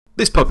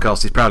This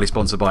podcast is proudly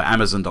sponsored by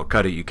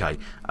Amazon.co.uk.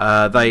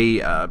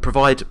 They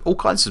provide all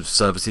kinds of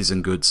services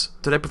and goods.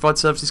 Do they provide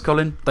services,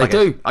 Colin? They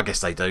do. I guess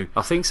they do.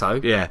 I think so.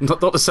 Yeah.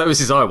 Not the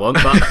services I want,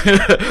 but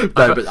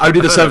No, but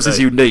only the services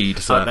you need.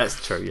 So. Oh,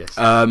 that's true. Yes.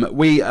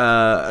 We,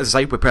 as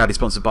I say, we're proudly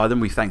sponsored by them.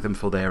 We thank them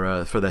for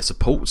their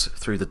support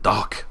through the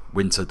dark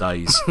winter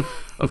days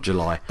of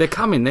July. They're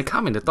coming.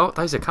 The dark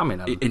days are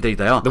coming. Indeed,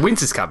 they are. The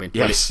winter's coming.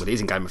 Yes. Well, it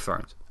is in Game of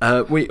Thrones.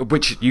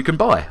 Which you can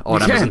buy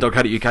on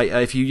Amazon.co.uk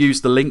if you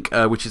use the link,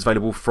 which is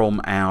available from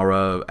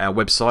our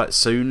website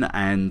soon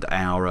and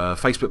our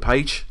Facebook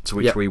page, to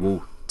which we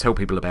will tell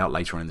people about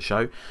later on in the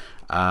show.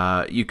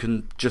 You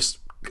can just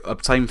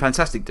obtain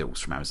fantastic deals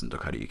from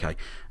Amazon.co.uk.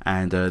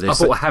 And I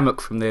bought a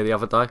hammock from there the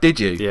other day. Did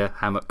you? Yeah,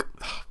 hammock.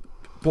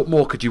 What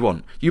more could you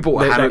want? You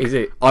bought a hammock. That is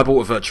it. I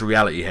bought a virtual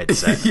reality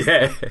headset.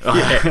 yeah.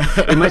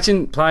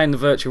 Imagine playing the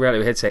virtual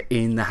reality headset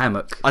in the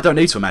hammock. I don't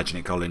need to imagine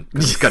it, Colin,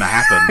 because it's going to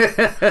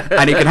happen.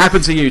 And it can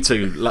happen to you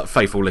too,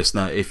 faithful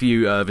listener, if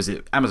you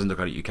visit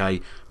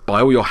Amazon.co.uk,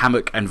 buy all your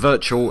hammock and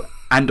virtual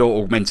and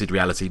or augmented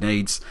reality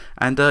needs,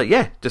 and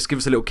just give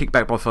us a little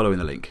kickback by following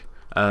the link.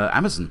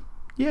 Amazon.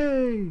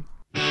 Yay!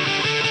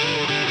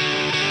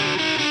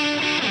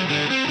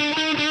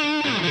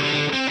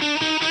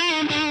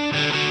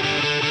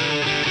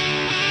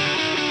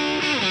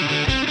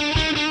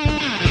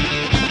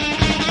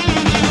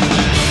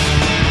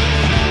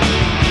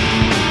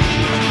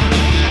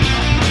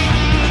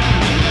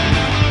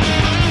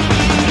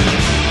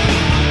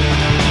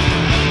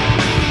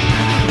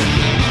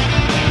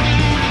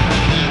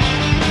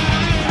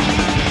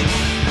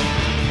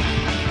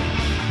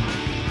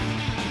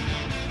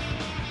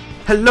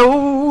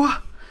 Hello!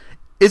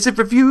 Is it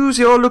reviews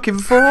you're looking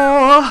for?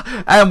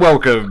 And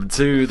welcome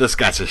to the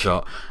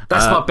Scattershot.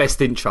 That's my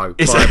best intro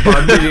by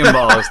a million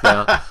miles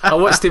now. I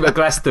watched him at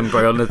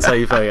Glastonbury on the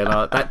TV, and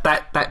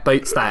that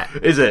beats that.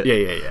 Is it?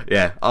 Yeah.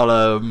 Yeah, I'll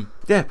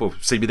well,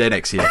 see me there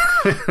next year.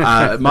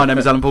 My name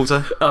is Alan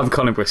Porter. I'm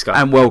Colin Briscoe.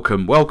 And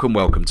welcome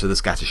to the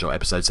Scattershot,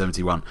 episode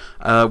 71.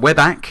 We're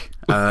back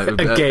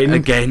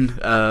again.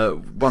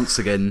 Once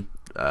again.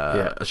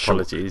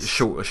 Apologies. A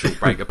short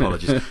break.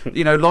 Apologies.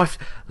 You know,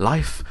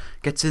 life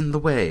gets in the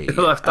way.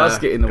 Life does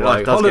get in the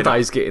way.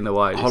 Holidays get in the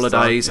way.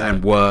 Holidays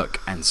and work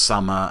and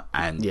summer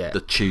and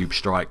the tube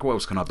strike. What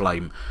else can I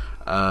blame?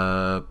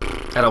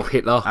 Adolf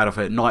Hitler.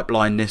 Night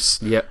blindness.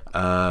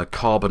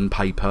 Carbon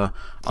paper.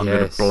 I'm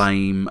going to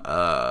blame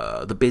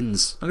the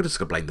bins. I'm just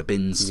going to blame the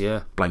bins.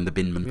 Yeah. Blame the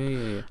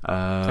binman.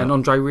 And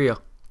Andre Ria.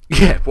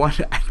 Yeah,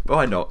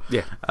 why not?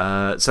 Yeah.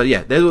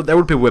 There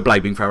were people we're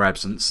blaming for our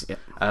absence.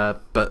 Yeah.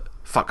 But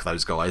fuck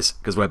those guys,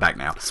 because we're back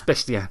now.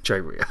 Especially Andre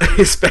Ria.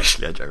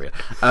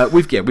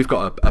 We've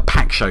got a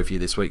packed show for you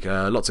this week.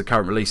 Lots of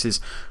current releases,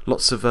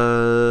 lots of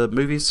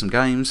movies, some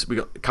games. We've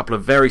got a couple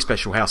of very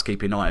special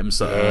housekeeping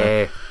items.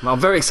 I'm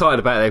very excited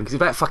about them, because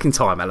it's about fucking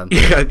time, Alan.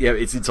 Yeah,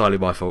 it's entirely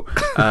my fault.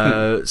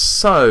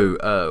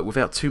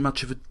 Without too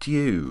much of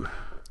ado,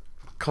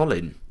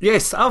 Colin.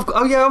 Yes, I'm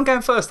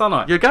going first, aren't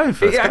I? You're going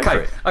first.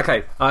 Yeah,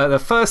 okay. The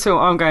first film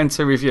I'm going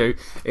to review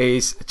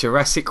is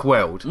Jurassic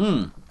World.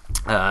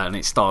 And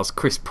it stars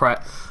Chris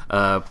Pratt.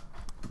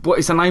 What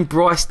is her name?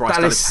 Bryce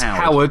Dallas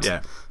Howard,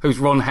 who's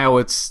Ron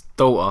Howard's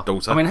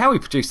daughter. I mean, how he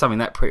produced something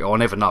that pretty, I'll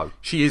never know.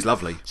 She is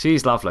lovely.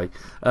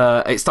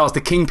 It stars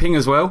the Kingpin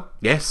as well.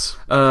 Yes.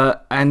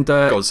 And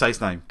go on, say his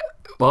name.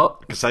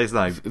 What? Say his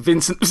name.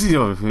 Vincent.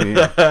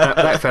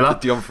 that fella.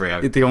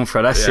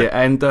 D'Onofrio, that's it.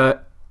 And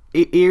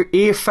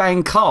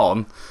Irfan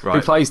Khan, who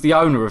plays the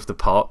owner of the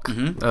park.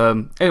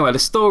 Anyway, the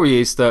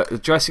story is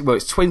that Jurassic World,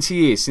 it's 20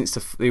 years since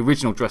the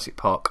original Jurassic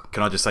Park.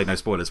 Can I just say no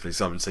spoilers,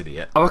 please? I haven't seen it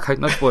yet. Oh, okay,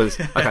 no spoilers.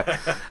 Okay.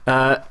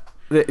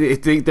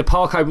 The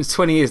park opens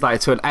 20 years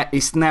later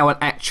it's now an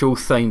actual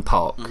theme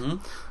park,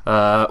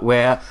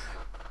 where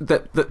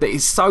that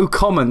it's so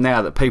common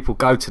now that people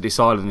go to this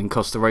island in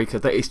Costa Rica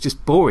that it's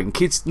just boring.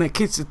 Kids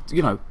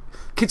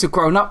have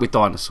grown up with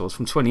dinosaurs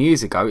from 20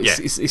 years ago.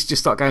 It's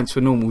just like going to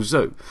a normal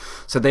zoo.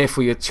 So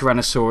therefore your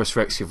Tyrannosaurus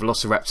Rex, your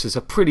Velociraptors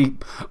are pretty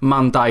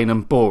mundane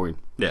and boring.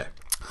 Yeah.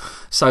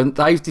 So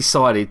they've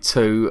decided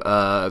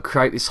to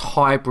create this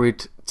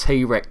hybrid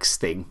T-Rex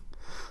thing,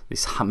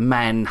 this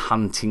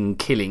man-hunting,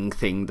 killing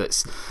thing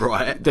that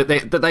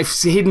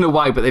they've hidden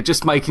away, but they're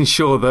just making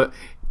sure that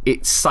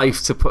it's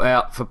safe to put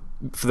out for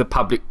the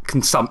public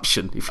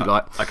consumption, if you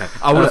like. Okay.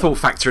 I would have thought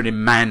factoring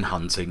in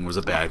man-hunting was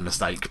a bad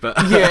mistake, but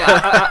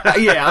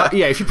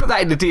if you put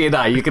that in the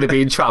DNA, you're going to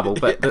be in trouble.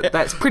 But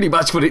that's pretty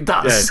much what it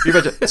does.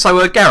 Yeah.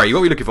 So, Gary, what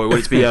are we looking for? We want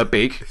it to be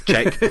big,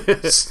 check.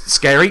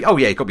 Scary? Oh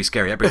yeah, it got to be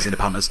scary. That brings in the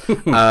punters.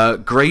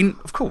 Green,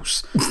 of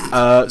course.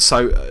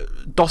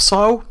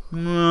 Docile? That's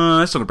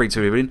not going to bring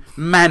too many in.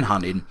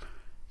 Man-hunting?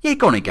 Yeah,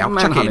 go on in, Gal.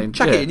 Chuck it in.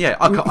 Chuck it in, yeah.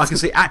 I can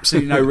see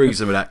absolutely no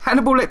reason with that.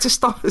 Hannibal Lecter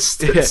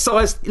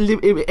size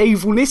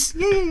evilness.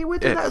 Yeah, we'll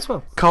do that as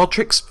well. Card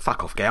tricks?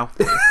 Fuck off, Gal.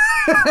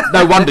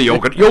 No wonder you're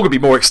gonna be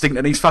more extinct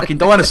than these fucking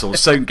dinosaurs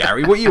soon,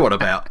 Gary. What are you on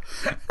about?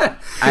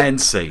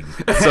 And scene.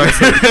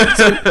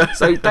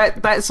 So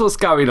that's what's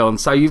going on.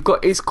 So you've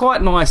got, it's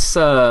quite nice.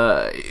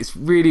 It's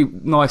really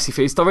nice.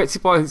 It's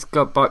directed by this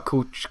guy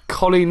called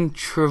Colin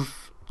Trevorrow.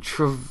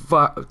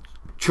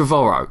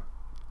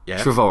 Yeah.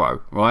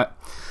 Trevorrow, right?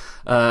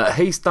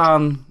 He's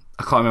done.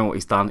 I can't remember what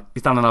he's done.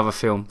 He's done another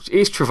film.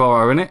 It's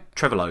Trevorrow, isn't it?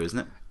 Trevorrow, isn't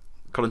it?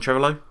 Colin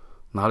Trevorrow?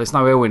 No, there's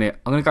no L in it.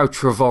 I'm going to go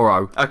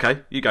Trevorrow.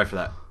 Okay, you go for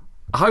that.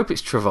 I hope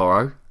it's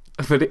Trevorrow.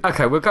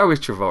 Okay, we'll go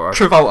with Trevorrow.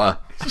 Travolta.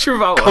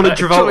 Colin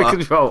Travolta. Colin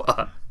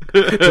Travolta.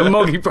 The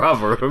moggy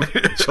brother of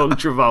John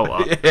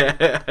Travolta.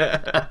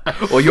 Yeah.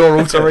 Or your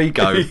alter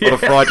ego on a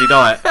Friday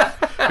night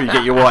when you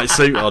get your white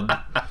suit on.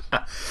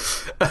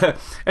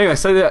 Anyway,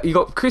 so you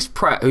got Chris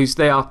Pratt, who's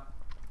there,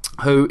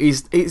 who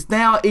is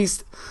now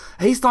he's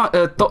like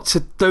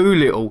Dr.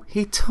 Dolittle.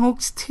 He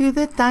talks to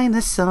the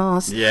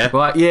dinosaurs. Yeah.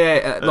 Right.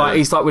 Yeah. Like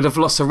he's like with the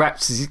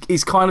Velociraptors.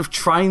 He's kind of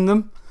trained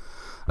them.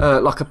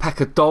 Like a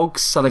pack of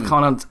dogs, so they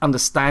can't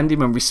understand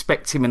him and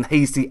respect him, and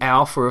he's the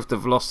alpha of the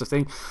Velociraptor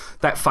thing.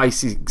 That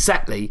face is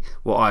exactly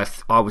what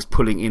I was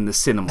pulling in the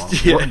cinema.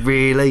 Yeah. What,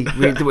 really?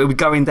 We're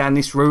going down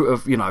this route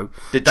of,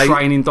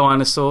 training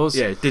dinosaurs.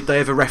 Yeah. Did they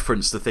ever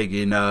reference the thing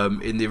in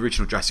the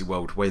original Jurassic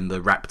World when the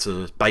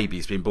raptor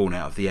baby's been born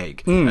out of the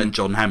egg, and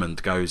John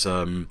Hammond goes,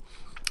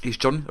 is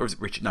John, or is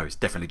it Richard? No, it's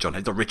definitely John.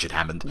 It's not Richard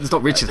Hammond. It's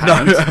not Richard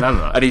Hammond.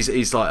 No. And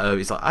he's like,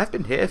 I've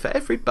been here for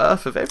every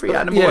birth of every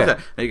animal. Yeah.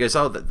 And he goes,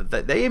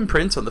 they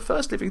imprint on the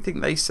first living thing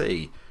they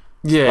see.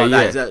 Yeah,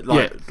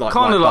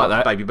 Kind of like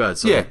that. Baby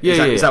birds.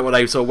 Is that what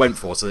they sort of went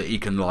for, so that he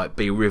can like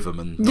be with them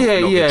and not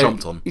get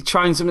jumped on? He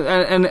trains them,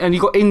 and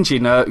you got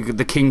Injin,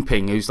 the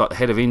Kingpin, who's like the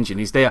head of Injin.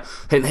 He's there,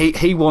 and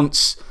he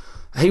wants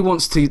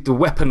to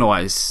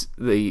weaponise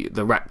the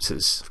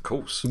raptors. Of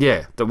course.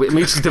 Yeah, which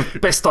is the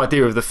best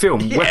idea of the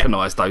film.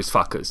 Weaponise those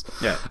fuckers.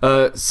 Yeah.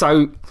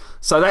 So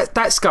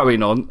that's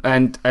going on,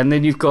 and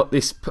then you've got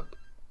this.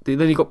 Then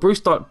you've got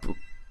Bruce.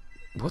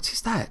 What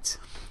is that?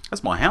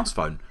 That's my house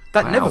phone.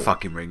 That never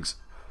fucking rings.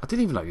 I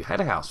didn't even know you had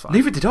a house phone.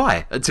 Neither did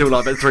I until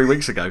like about 3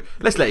 weeks ago.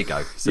 Let's let it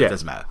go. So It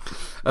doesn't matter.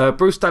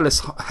 Bruce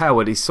Dallas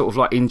Howard is sort of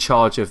like in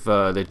charge of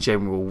the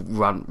general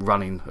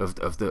running of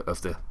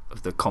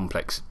the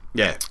complex.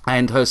 Yeah.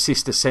 And her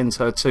sister sends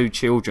her 2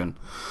 children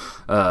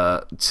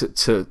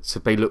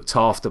to be looked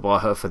after by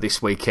her for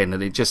this weekend,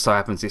 and it just so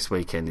happens this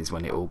weekend is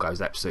when it all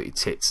goes absolutely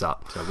tits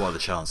up. So what are the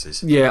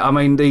chances? Yeah, I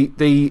mean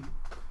the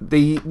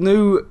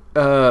new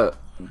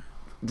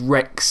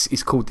Rex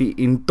is called the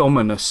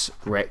Indominus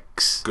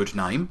Rex. Good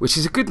name. Which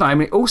is a good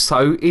name. It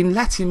also in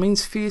Latin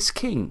means fierce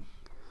king.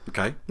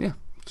 Okay. Yeah.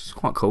 Which is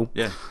quite cool.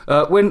 Yeah.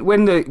 When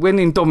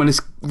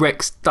Indominus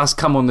Rex does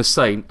come on the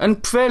scene,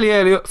 and fairly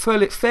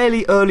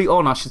early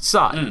on, I should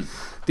say,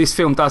 this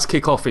film does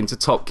kick off into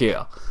Top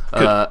Gear.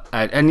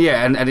 And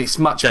it's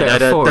much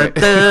better for it.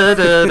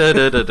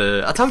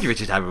 I told you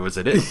Richard Hammond was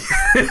in it.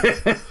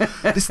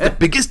 This is the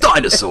biggest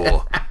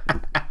dinosaur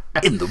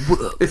in the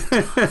world.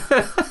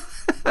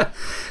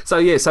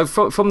 So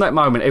from that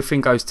moment,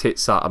 everything goes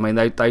tits up. I mean,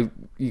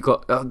 you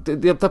got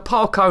the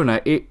park owner,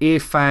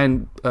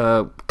 Irfan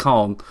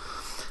Khan.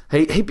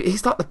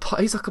 He's like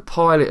a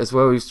pilot as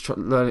well. He's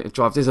learning to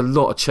drive. There's a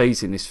lot of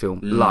cheese in this film.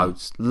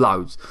 Loads.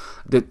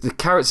 The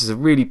characters are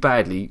really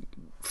badly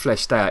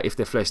fleshed out, if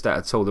they're fleshed out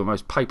at all. They're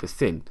almost paper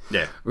thin.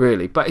 Yeah.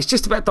 Really. But it's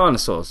just about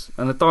dinosaurs,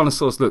 and the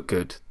dinosaurs look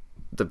good.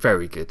 They're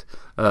very good.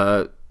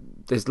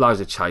 There's loads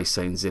of chase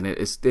scenes in it.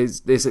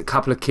 There's a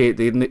couple of kids.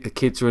 The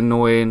kids are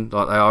annoying,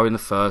 like they are in the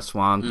first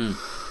one.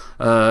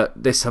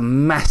 There's a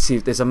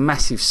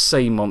massive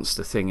sea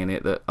monster thing in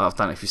it that I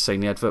don't know if you've seen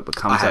the advert, but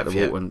comes out of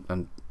the water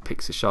and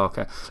picks a shark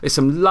out. There's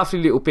some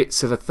lovely little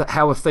bits of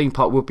how a theme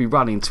park will be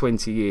running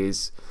 20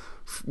 years,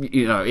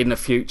 in the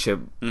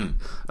future.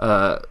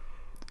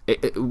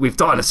 With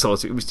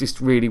dinosaurs, it was just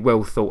really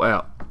well thought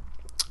out.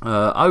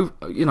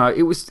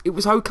 It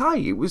was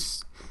okay. It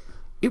was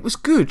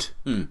good.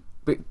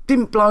 But it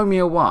didn't blow me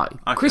away.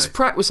 Okay. Chris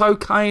Pratt was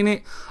okay in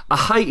it. I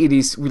hated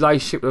his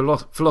relationship with the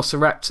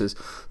Velociraptors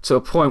to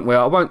a point where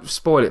I won't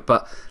spoil it,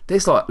 but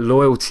there's like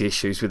loyalty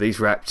issues with these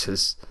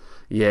raptors.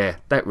 Yeah,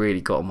 that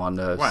really got on my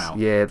nerves. Wow.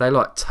 Yeah, they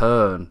like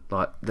turn,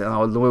 like,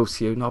 I'm loyal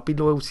to you, and I'll be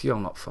loyal to you.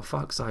 I'm like, for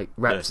fuck's sake,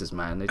 raptors,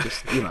 man. They're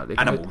just, they're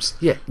animals.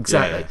 Yeah,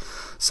 exactly. Yeah.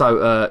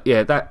 So,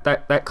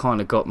 that kind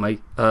of got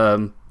me.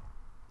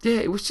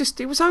 It was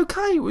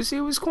okay. It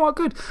was quite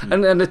good.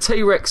 And the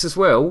T-Rex as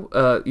well.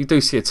 You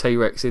do see a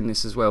T-Rex in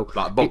this as well.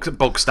 Like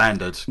bog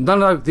standard.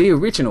 No, the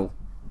original.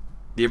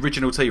 The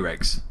original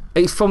T-Rex.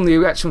 It's from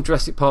the actual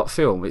Jurassic Park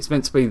film. It's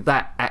meant to be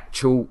that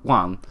actual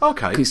one.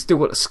 Okay. He's still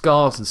got the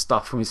scars and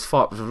stuff from his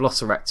fight with the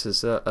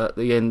Velociraptors at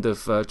the end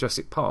of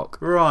Jurassic Park.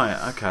 Right.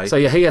 Okay. So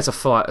yeah, he has a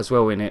fight as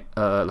well in it,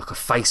 like a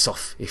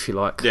face-off, if you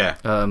like. Yeah.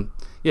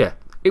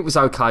 It was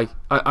okay.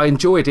 I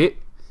enjoyed it.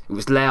 It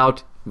was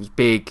loud. It was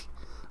big.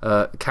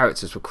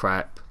 Characters were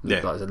crap. Yeah.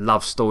 Like, there's a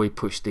love story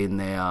pushed in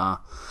there.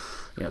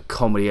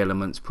 Comedy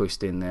elements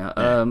pushed in there.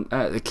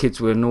 The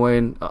kids were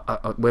annoying.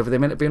 Whether they're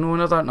meant to be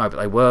annoying, I don't know, but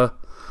they were.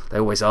 They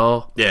always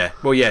are. Yeah.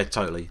 Well, yeah,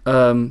 totally.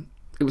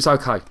 It was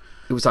okay.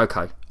 It was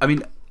okay. I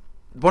mean,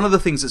 one of the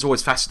things that's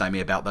always fascinated me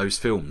about those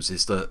films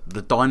is that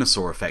the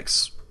dinosaur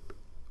effects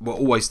were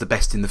always the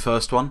best in the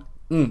first one.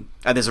 And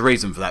there's a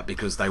reason for that,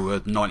 because they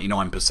were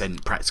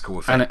 99% practical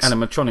effects.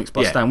 Animatronics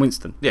by Stan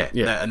Winston. Yeah.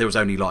 And there was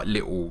only like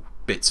little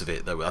bits of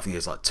it. I think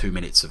there's like 2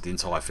 minutes of the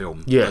entire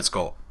film that's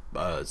got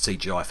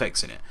CGI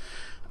effects in it.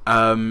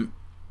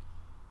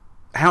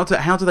 How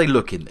do they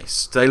look in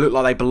this? Do they look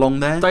like they belong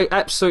there? They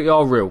absolutely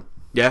are real.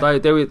 Yeah,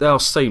 they are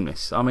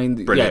seamless. I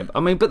mean, brilliant. Yeah. I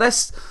mean, but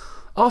that's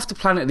after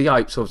Planet of the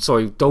Apes, or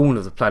sorry, Dawn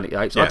of the Planet of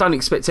the Apes. Yeah. I don't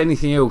expect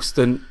anything else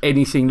than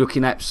anything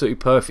looking absolutely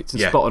perfect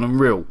and spot on and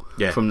real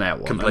from now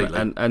on.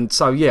 Completely. And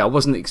so I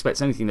wasn't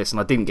expecting anything less, and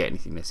I didn't get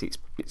anything less.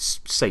 It's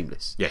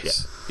seamless.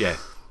 Yes. Yeah.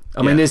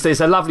 I mean,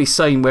 there's a lovely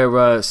scene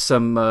where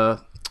some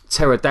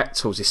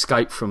pterodactyls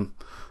escape from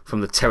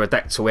the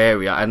pterodactyl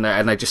area, and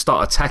they just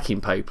start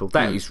attacking people.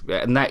 That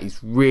is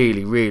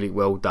really, really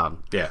well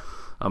done. Yeah.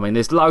 I mean,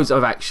 there's loads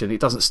of action. It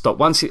doesn't stop.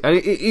 And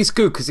it is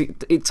good because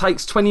it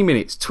takes 20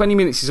 minutes. 20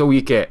 minutes is all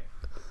you get.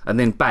 And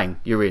then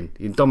bang, you're in.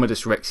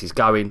 Indominus Rex is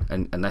going,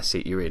 and that's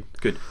it, you're in.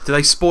 Good. Do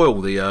they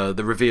spoil the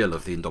reveal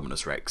of the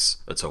Indominus Rex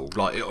at all?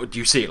 Like, do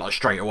you see it like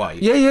straight away?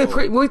 Yeah.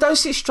 Well, you don't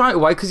see it straight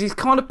away because he's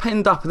kind of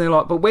penned up, and they're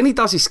like, but when he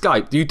does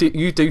escape, you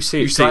do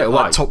see it straight away.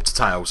 Like top to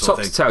tail, sort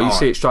of thing. Top to tail, you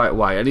see it straight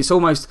away, and it's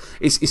almost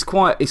it's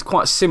quite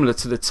similar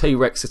to the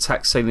T-Rex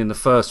attack scene in the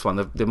first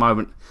one. The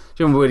moment.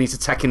 Do you remember when he's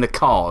attacking the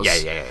cars?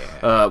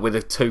 Yeah. With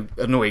the two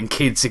annoying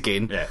kids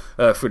again.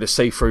 Yeah. Through the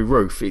see-through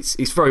roof.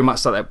 It's very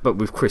much like that, but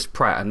with Chris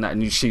Pratt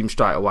and you see him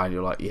straight away, and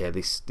you're like, yeah,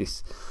 this.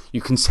 You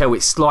can tell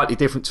it's slightly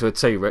different to a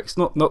T-Rex,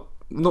 not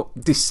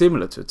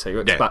dissimilar to a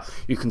T-Rex, but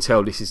you can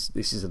tell this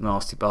is a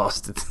nasty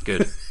bastard.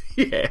 Good.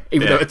 Yeah,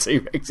 even though a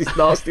T-Rex is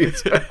nasty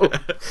as well.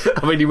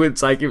 I mean, you wouldn't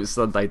take it for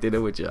Sunday dinner,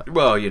 would you?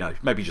 Well,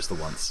 maybe just the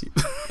once.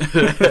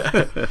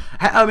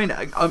 I mean,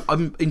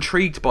 I'm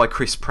intrigued by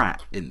Chris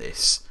Pratt in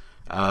this.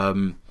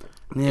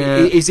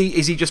 Is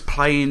he just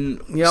playing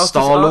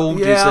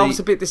Star-Lord? I was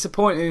a bit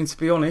disappointed in him, to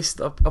be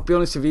honest. I'll be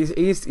honest with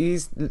you,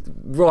 he's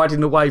riding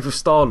the wave of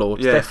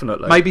Star-Lord,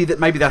 definitely. Maybe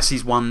that's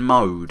his one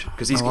mode,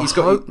 because he's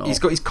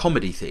got his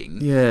comedy thing.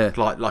 Yeah,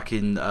 like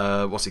in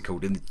what's it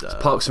called, in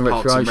Parks and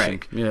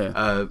Recreation.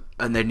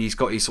 And then he's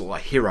got his sort of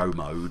like hero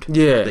mode.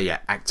 Yeah, that he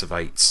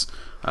activates.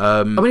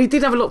 I mean, he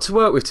did have a lot to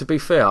work with, to be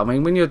fair. I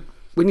mean, when you're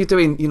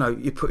doing,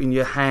 you're putting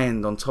your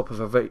hand on top of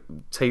a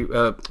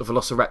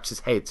Velociraptor's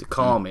head to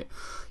calm it.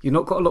 You've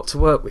not got a lot to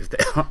work with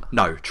there.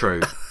 No,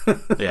 true.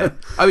 Yeah.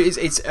 I mean,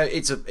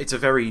 it's a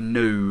very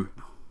new,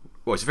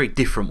 it's a very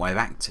different way of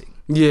acting.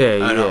 Yeah.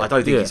 I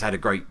don't think he's had a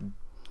great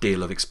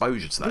deal of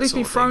exposure to that. But he's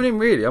been thrown in,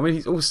 really. I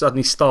mean, all of a sudden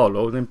he's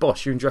Star-Lord, and then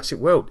boss, you're in Jurassic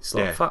World. It's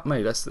like, fuck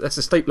me, that's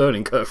a steep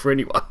learning curve for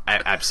anyone.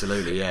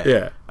 Absolutely, yeah.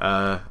 Yeah.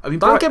 I mean,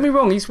 don't get me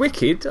wrong, he's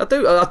wicked. I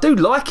do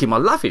like him. I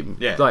love him.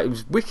 Yeah. Like, he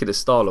was wicked as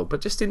Star-Lord, but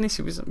just in this,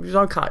 he was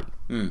okay.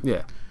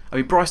 Yeah. I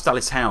mean, Bryce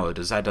Dallas Howard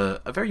has had a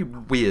very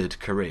weird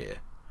career.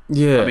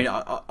 Yeah. I mean,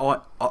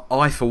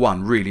 I for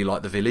one really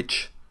like The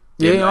Village.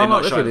 Yeah, I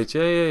like The Village.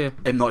 Yeah.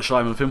 M. Night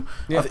Shyamalan film.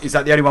 Yeah. Is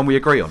that the only one we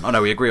agree on? I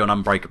know we agree on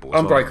Unbreakable.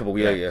 Unbreakable,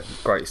 yeah.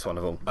 Greatest one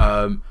of all.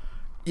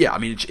 Yeah, I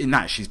mean, in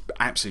that she's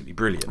absolutely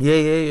brilliant.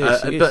 Yeah.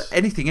 But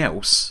anything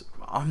else,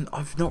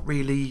 I've not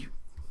really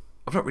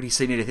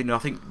seen anything. I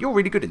think you're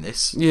really good in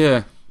this.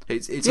 Yeah.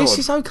 It's yes, odd.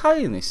 she's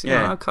okay in this.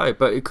 Yeah, okay,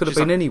 but it could have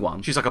been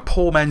anyone. She's like a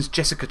poor man's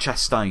Jessica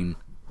Chastain.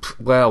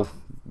 Well,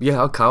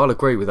 yeah, okay, I'll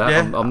agree with that. Yeah.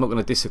 I'm not going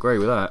to disagree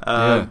with that.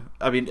 I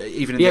mean,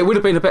 even in it would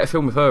have been a better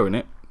film with her in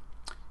it.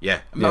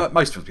 Yeah,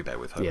 most films would be better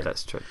with her. Yeah,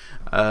 that's true.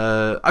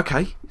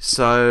 Okay,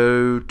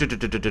 so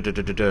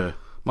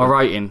my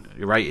rating.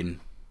 Your rating.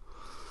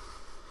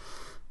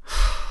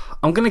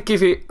 I'm going to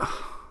give it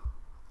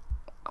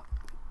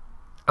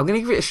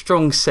a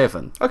strong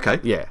 7. Okay.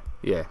 Yeah.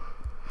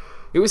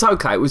 It was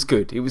okay. It was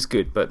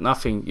good, but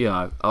nothing.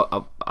 I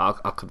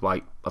could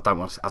wait. I don't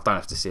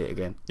have to see it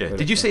again. Yeah. Really.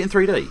 Did you see it in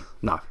 3D?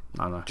 No.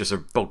 Just a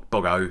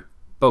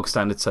bog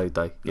standard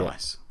 2D. Yeah.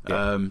 Nice.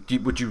 Yeah.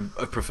 Would you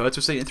have preferred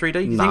to see it in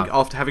 3D? You No. think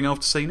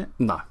after seen it?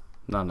 No.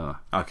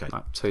 Okay.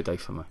 No, 2D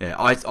for me. Yeah,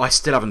 I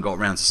still haven't got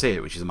around to see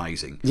it, which is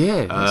amazing.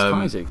 Yeah, that's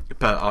crazy.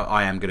 But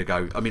I am going to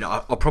go. I mean, I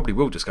probably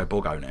will just go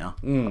Borgo now.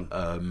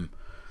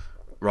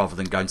 Rather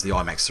than going to the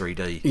IMAX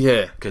 3D.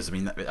 Yeah. Because, I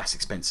mean, that's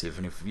expensive,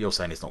 and if you're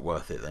saying it's not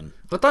worth it, then...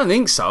 I don't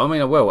think so. I mean,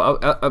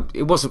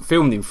 it wasn't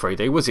filmed in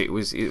 3D, was it?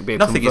 It'd be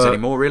nothing is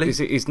anymore, really.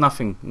 Is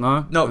nothing,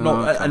 no? No,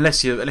 okay.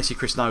 unless you're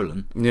Chris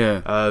Nolan. Yeah.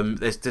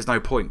 There's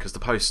no point, because the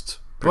post...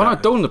 Well, no,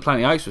 Dawn of the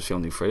Planet of the Apes was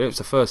filmed in 3D. It was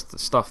the first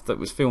stuff that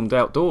was filmed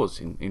outdoors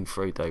in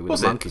 3D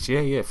with the monkeys.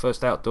 Yeah,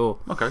 first outdoor.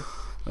 Okay.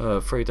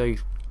 3D,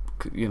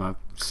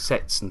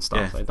 sets and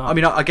stuff. Yeah. I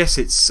mean, I guess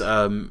it's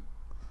like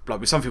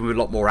with something with a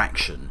lot more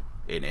action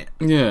in it.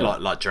 Yeah.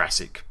 Like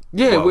Jurassic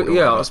Yeah, world or I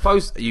whatever,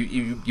 suppose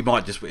you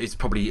might just, it's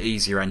probably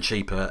easier and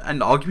cheaper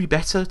and arguably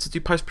better to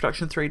do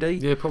post-production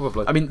 3D. Yeah,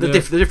 probably. I mean, the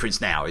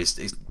difference now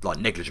is like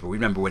negligible.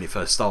 Remember when it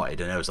first started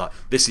and it was like,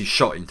 this is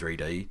shot in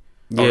 3D.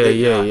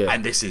 Yeah.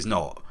 And this is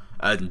not.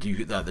 And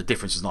the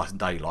difference is night and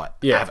day. Like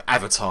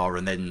Avatar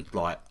and then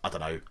like, I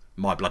don't know,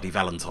 My Bloody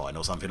Valentine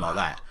or something like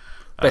that.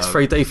 Best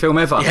 3D film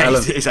ever. Yeah,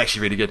 it's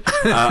actually really good.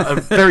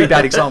 A very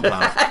bad example.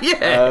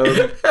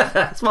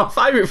 It's my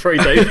favourite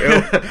 3D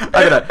film.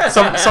 I don't know,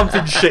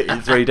 something shit in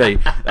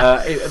 3D.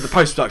 The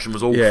post production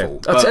was awful. Yeah.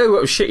 I'll tell you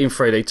what was shit in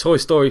 3D. Toy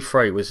Story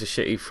 3 was a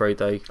shitty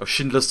 3D. Oh,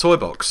 Schindler's Toy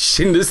Box.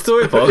 Schindler's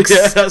Toy Box.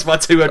 Yeah, that's my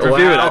 2-word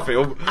review of that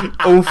film.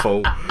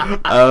 Awful.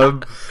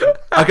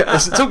 Okay,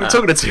 so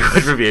talking of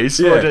 2-word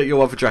reviews, what do your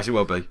one for Jurassic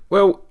World be?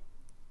 Well,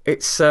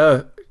 it's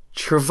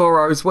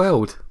Trevorrow's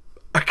World.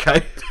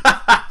 Okay.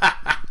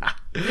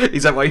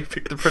 Is that why you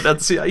picked the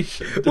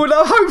pronunciation? Well,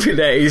 I'm hoping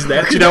that is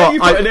now. Do you know what?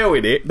 You put an L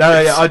in it. No,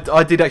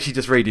 I did actually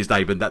just read his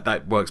name, and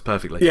that works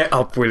perfectly. Yeah,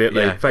 oh,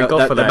 brilliantly. Thank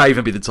God for that. That may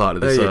even be the title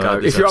of this. There you go.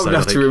 This if you're old episode,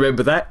 enough to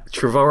remember that,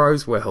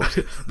 Trevorrow's World.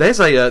 There's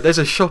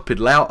a shop in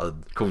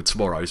Loughton called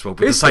Tomorrow's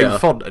World with the same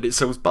font, and it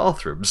sells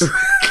bathrooms.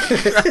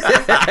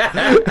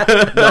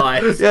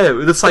 Nice. Yeah,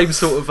 with the same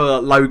sort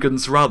of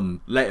Logan's Run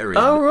lettering.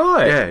 Oh,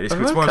 right. Yeah, it's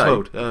called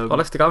Tomorrow's World. I'll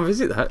have to go and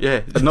visit that.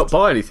 Yeah. And not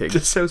buy anything.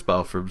 Just sells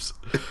bathrooms.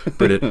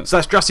 Brilliant. So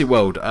that's Jurassic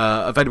World,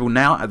 available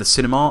now at the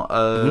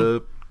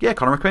cinema. Yeah,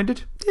 kind of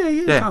recommended.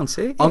 Yeah. Can't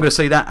see it. I'm going to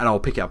see that, and I'll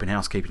pick it up in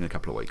housekeeping in a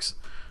couple of weeks,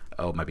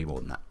 or maybe more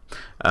than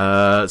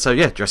that. So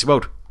yeah, Jurassic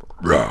World.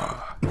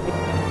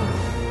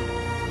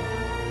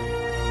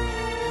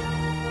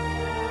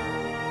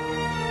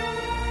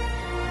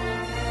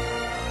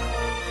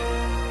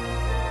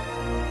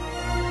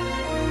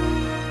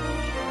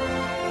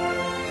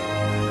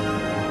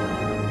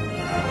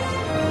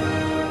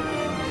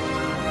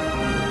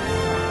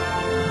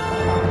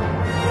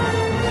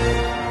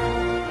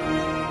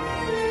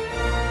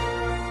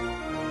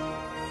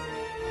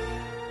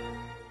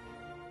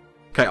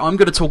 Okay, I'm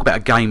going to talk about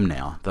a game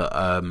now that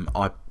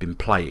I've been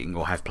playing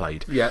or have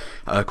played. Yeah.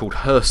 Called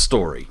Her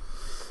Story.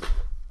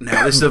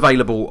 Now, this is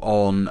available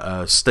on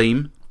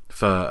Steam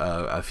for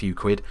a few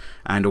quid,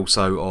 and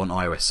also on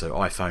iOS, so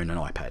iPhone and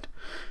iPad.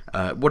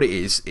 What it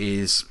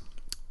is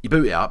you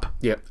boot it up,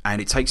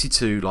 and it takes you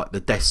to like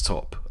the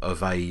desktop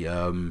of a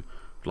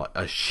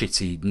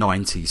shitty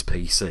 90s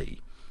PC.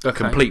 Okay.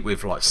 Complete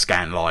with like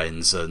scan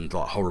lines and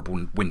like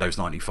horrible Windows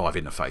 95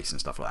 interface and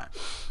stuff like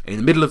that. In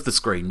the middle of the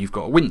screen, you've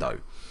got a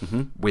window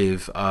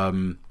with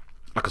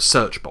like a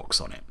search box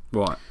on it.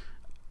 Right.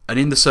 And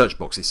in the search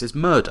box, it says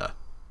murder.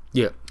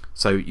 Yeah.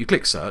 So you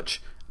click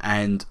search,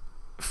 and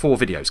 4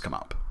 videos come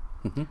up.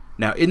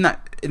 Now, in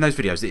those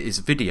videos, it is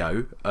a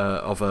video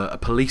of a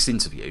police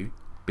interview,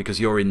 because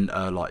you're in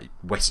like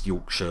West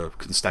Yorkshire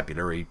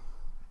Constabulary,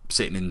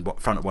 sitting in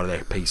front of one of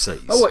their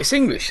PCs. Oh, what, it's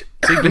English?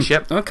 It's English,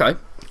 yep. Okay.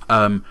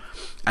 And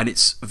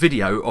it's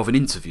video of an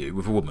interview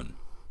with a woman.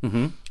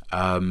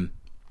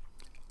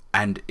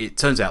 And it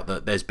turns out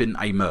that there's been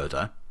a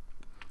murder,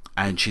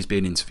 and she's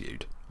being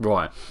interviewed.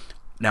 Right.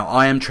 Now,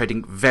 I am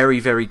treading very,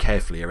 very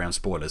carefully around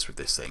spoilers with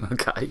this thing.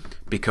 Okay.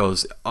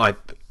 Because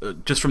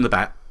just from the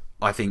bat,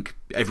 I think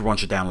everyone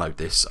should download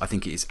this. I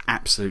think it is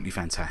absolutely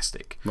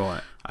fantastic.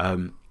 Right.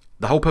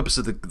 The whole purpose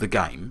of the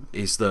game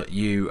is that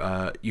you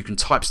can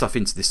type stuff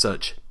into this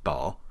search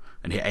bar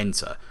and hit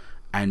enter,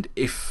 and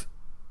if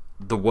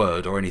the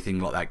word or anything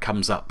like that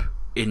comes up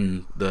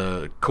in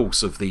the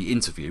course of the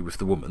interview with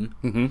the woman,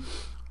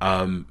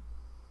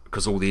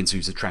 because all the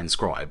interviews are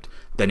transcribed,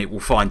 then it will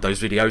find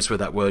those videos where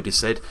that word is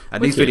said,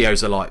 and these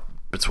videos are like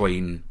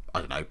between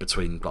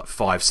like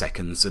 5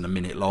 seconds and a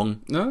minute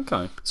long.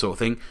 Okay. Sort of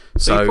thing.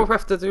 So you probably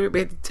have to do a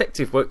bit of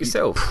detective work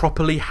yourself. You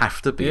properly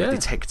have to be a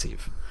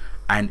detective,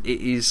 and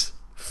it is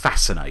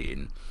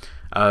fascinating.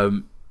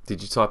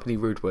 Did you type any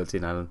rude words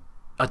in, Alan?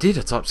 I did.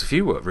 I typed a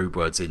few rude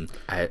words in.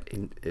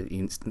 In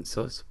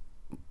instances.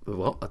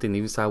 What? I didn't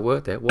even say a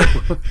word there. What?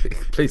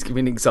 Please give me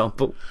an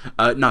example.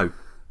 No.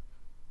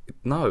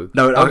 No.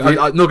 I'm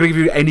not going to give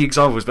you any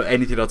examples, but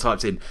anything I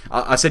typed in.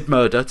 I said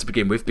murder to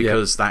begin with,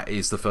 because that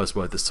is the first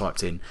word that's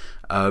typed in.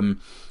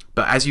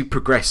 But as you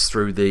progress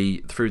through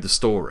the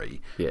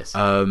story, yes,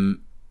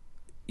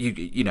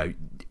 you know,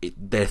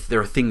 there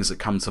are things that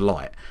come to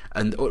light,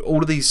 and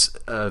all of these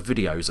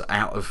videos are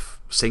out of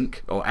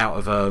sync or out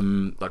of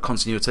like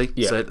continuity.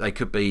 Yeah. So they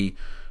could be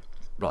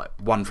like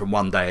one from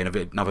one day and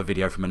another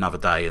video from another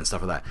day and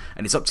stuff like that,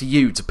 and it's up to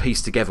you to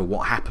piece together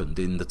what happened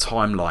in the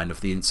timeline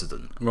of the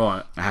incident.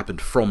 Right. It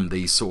happened from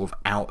these sort of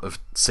out of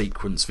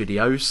sequence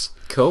videos.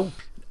 Cool.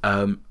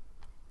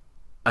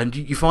 And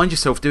you find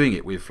yourself doing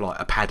it with like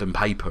a pad and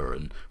paper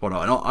and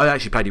whatnot. And I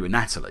actually played it with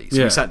Natalie,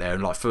 so we sat there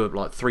and like for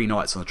like 3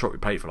 nights on the trot, we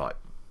played for like,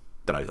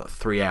 I don't know, like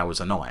 3 hours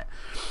a night,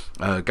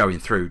 going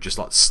through just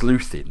like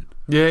sleuthing.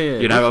 Yeah.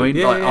 You know what I mean?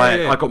 Yeah, like,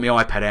 yeah. I got my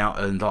iPad out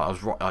and like,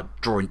 I was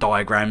drawing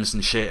diagrams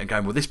and shit and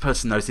going, well, this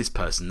person knows this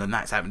person, and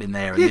that's happening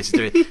there, and this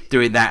is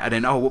doing that, and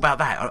then what about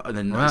that? And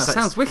then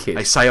sounds wicked.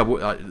 They say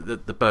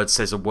the bird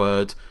says a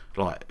word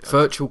like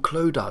virtual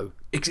Cluedo.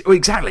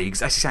 Exactly.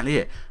 That's exactly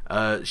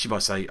it. She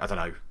might say, I don't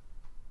know,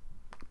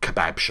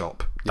 kebab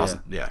shop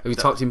doesn't. Yeah, Have you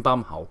typed in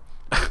bumhole?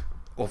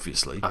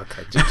 obviously.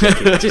 Okay, just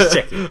checking. Just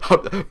checking.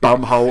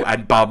 Bumhole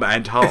and bum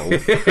and hole.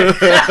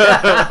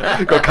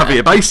 Got to cover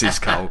your bases,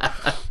 Cole.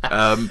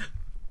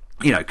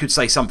 Could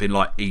say something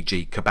like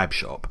e.g. kebab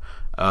shop.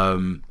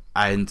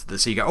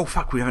 So you go, oh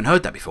fuck, we haven't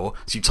heard that before.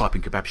 So you type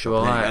in kebab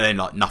shop, and then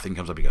like nothing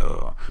comes up. You go,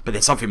 oh. But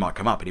then something might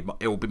come up, and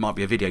it might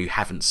be a video you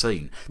haven't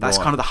seen. That's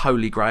kind of the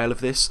holy grail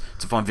of this,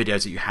 to find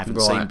videos that you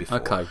haven't seen before.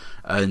 Okay.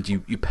 And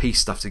you piece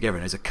stuff together.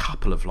 And there's a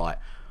couple of like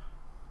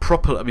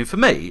proper. I mean, for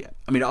me,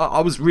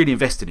 I was really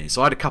invested in it.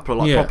 So I had a couple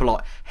of like proper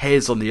like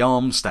hairs on the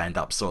arm stand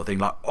up sort of thing.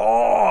 Like,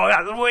 oh,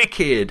 that's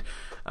wicked.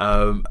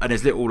 And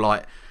there's little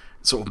like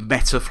sort of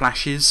meta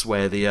flashes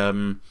where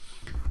the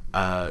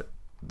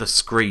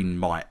screen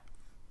might.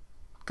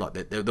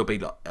 Like there'll be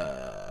like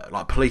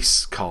a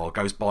police car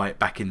goes by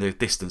back in the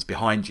distance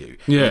behind you.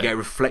 Yeah. You get a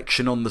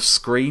reflection on the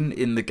screen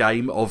in the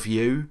game of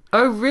you.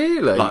 Oh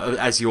really? Like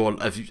as your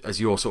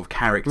sort of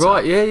character.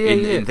 Right. Yeah.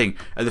 In thing.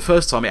 And the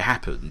first time it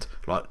happened,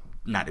 like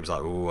Natalie was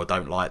like, "Oh, I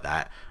don't like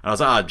that," and I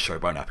was like, "I'm sure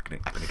it won't happen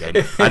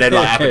again." And then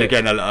like happened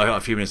again a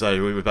few minutes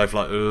later. We were both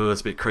like, "Oh,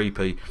 it's a bit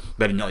creepy,"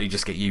 but then you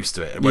just get used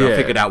to it. And when I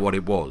figured out what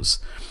it was.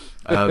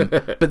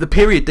 But the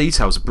period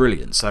details are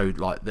brilliant. So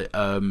like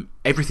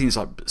everything's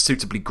like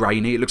suitably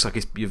grainy. It looks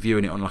like you're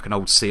viewing it on like an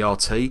old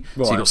CRT. So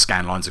you've got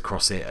scan lines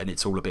across it, and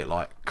it's all a bit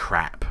like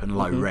crap and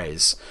low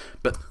res.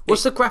 But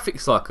what's the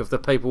graphics like of the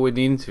people in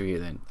the interview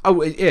then?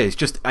 Oh yeah,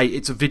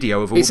 it's a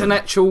video of all. It's an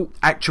actual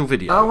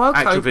video. Oh okay,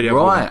 actual video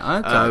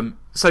right? Okay.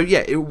 So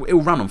yeah,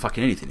 it'll run on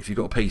fucking anything if you've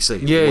got a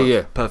PC.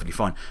 Yeah, perfectly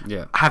fine.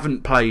 Yeah.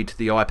 Haven't played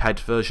the iPad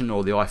version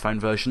or the iPhone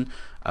version.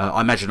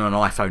 I imagine on an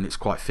iPhone it's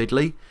quite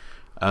fiddly.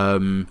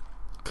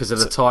 Because of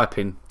the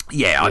typing.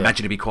 Yeah, I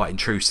imagine it'd be quite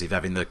intrusive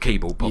having the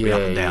keyboard popping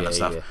up and down and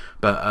stuff. Yeah.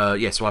 But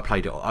so I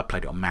played it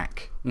on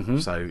Mac. Mm-hmm.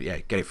 So yeah,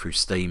 get it through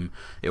Steam.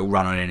 It'll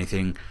run on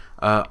anything.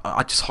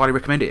 I just highly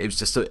recommend it. It was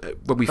just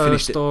when we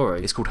finished it.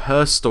 It's called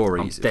Her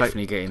Story. I'm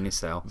definitely getting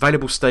this out.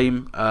 Available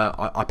Steam.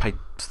 I paid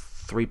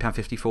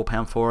 £3.50,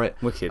 £4 for it.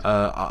 Wicked.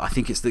 I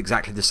think it's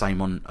exactly the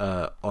same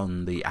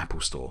on the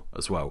Apple Store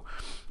as well.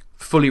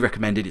 Fully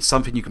recommended. It's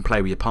something you can play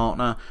with your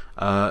partner.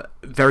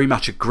 Very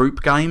much a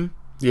group game.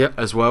 Yeah.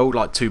 As well,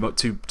 like two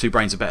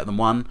brains are better than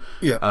one.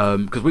 Yeah.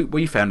 Because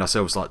we found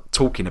ourselves like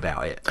talking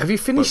about it. Have you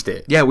finished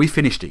it? Yeah, we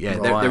finished it. Yeah.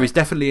 Right. There is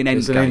definitely an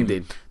end game.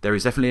 Ending. There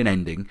is definitely an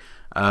ending.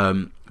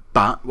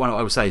 But what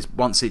I would say is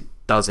once it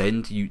does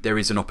end, there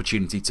is an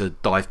opportunity to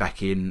dive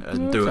back in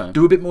and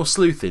do a bit more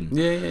sleuthing.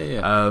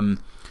 Yeah.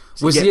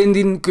 Was the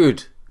ending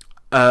good?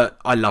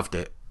 I loved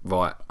it.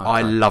 Right. Okay.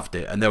 I loved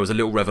it, and there was a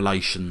little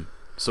revelation.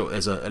 So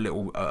there's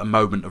a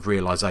moment of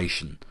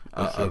realization.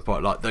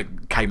 But like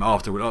that came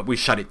after. We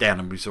shut it down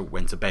and we sort of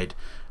went to bed,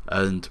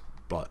 and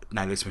like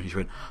Natalie she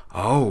went,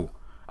 oh,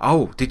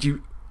 did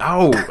you,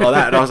 like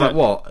that, and I was like,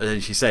 what? And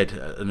then she said,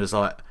 and it was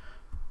like,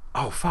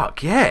 oh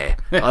fuck yeah,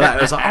 like that. And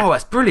I was like, oh,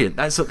 that's brilliant.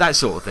 That's that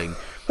sort of thing.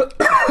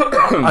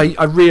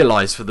 I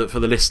realise for the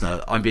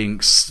listener, I'm being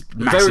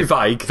very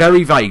vague,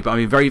 but I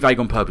mean very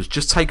vague on purpose.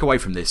 Just take away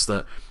from this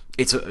that.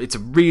 It's a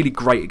really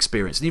great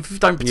experience, and if you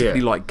don't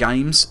particularly like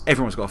games,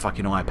 everyone's got a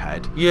fucking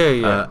iPad.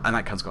 Yeah. And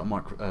that cunt's got a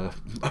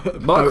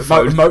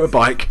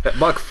motorbike.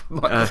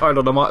 Microphone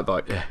on a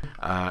motorbike. Yeah.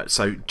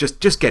 So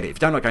just get it. If you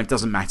don't like games, it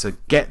doesn't matter.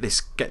 Get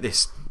this.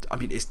 I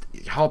mean, it's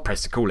hard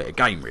pressed to call it a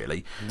game,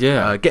 really.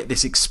 Yeah. Get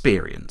this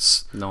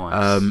experience.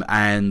 Nice.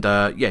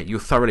 You'll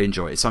thoroughly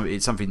enjoy it.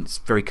 It's something that's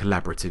very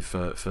collaborative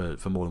for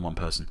more than one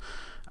person.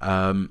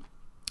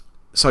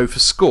 So for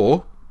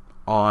score,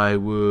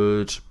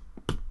 I'm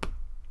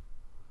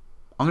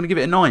going to give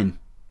it a 9.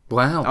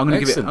 Wow! I'm going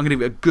to give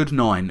it a good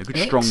 9, a good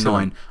strong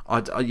 9.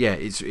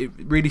 It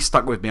really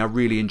stuck with me. I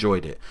really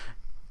enjoyed it.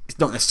 It's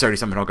not necessarily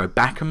something I'll go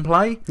back and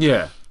play.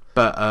 Yeah.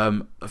 But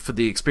for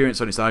the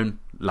experience on its own,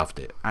 loved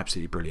it.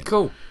 Absolutely brilliant.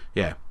 Cool.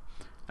 Yeah.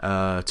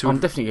 I'm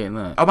definitely getting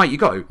that. Oh mate, you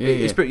got to.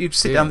 Yeah. You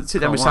sit down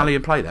with Sally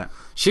and play that.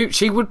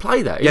 She would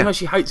play that, even though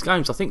she hates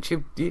games. I think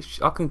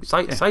I can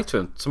say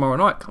to her tomorrow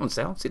night, come on,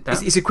 Sal, sit down.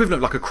 It's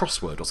equivalent like a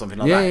crossword or something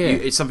like that. Yeah.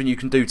 It's something you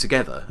can do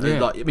together.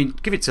 Yeah. I mean,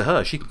 give it to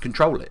her; she can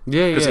control it.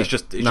 Yeah. It's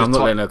I'm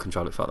not letting her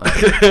control it. Fuck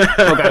that.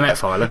 I'm not going that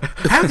far.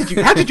 How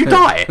did you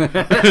die?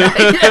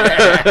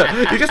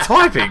 You're just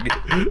typing.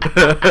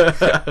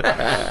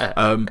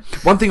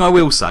 One thing I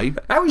will say.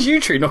 How was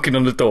you two knocking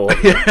on the door?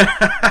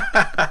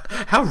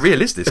 How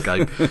real is this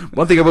game?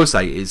 One thing I will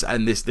say is,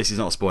 and this is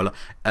not a spoiler,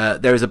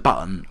 there is a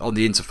button on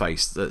the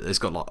interface that has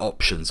got like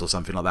options or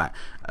something like that,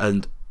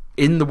 and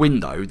in the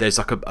window there's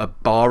like a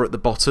bar at the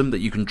bottom that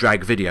you can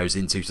drag videos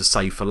into to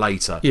save for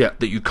later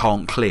that you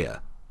can't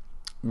clear.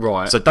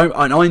 Right. So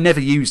I never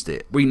used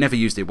it. We never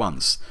used it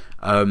once.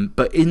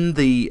 But in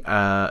the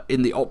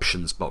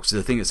options box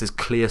there's a thing that says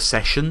clear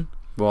session.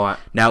 Right.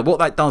 Now what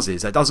that does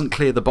is that doesn't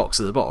clear the box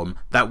at the bottom,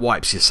 that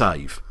wipes your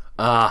save.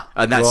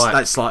 And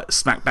that's like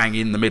smack bang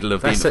in the middle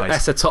of the interface.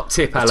 That's a top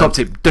tip, Alan. Top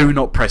tip: do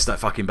not press that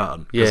fucking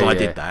button because I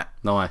did that.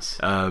 Nice.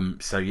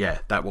 So yeah,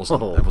 that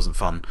wasn't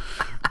fun.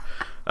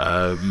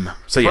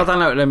 So If yeah, I don't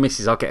know what their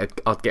missus, I'd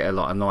get a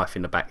like a knife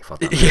in the back if I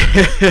done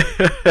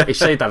that. If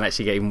she done that,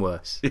 she'd get even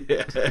worse.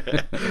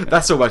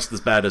 that's almost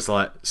as bad as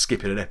like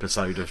skipping an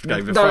episode of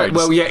Game of Thrones.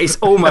 Well, yeah, it's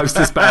almost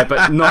as bad,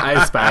 but not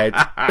as bad.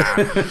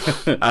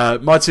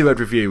 My 2-word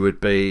review would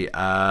be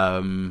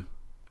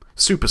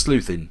super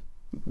sleuthing.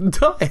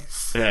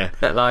 Nice. Yeah.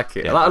 I like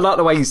it. Yeah. I like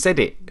the way you said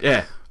it.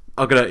 Yeah,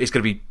 it's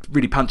gonna be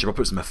really punchy. I'll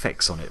put some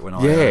effects on it when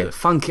I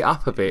Funk it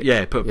up a bit.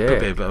 yeah, put a bit of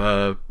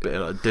bit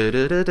of like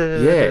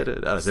Yeah,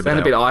 that was sound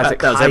a bit like Isaac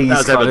that Hayes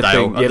was kind of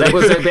Emmerdale. thing. Yeah, that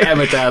was a bit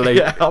Emmerdale.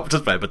 Yeah, I'll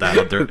just put Emmerdale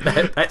under it.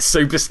 that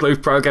super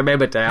sleuth program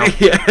Emmerdale.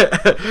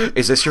 Yeah.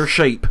 Is this your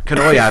sheep? Can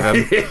I have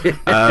him?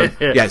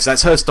 Yeah, so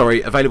that's her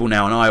story. Available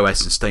now on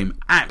iOS and Steam.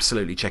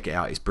 Absolutely check it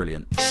out. It's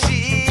brilliant.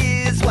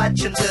 She's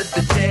watching the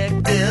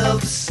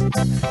detectives.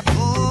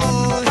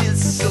 Ooh,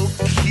 he's so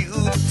cute.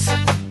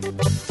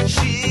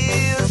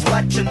 She's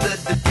watching the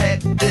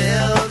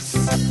detectives.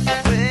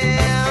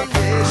 When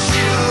they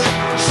shoot,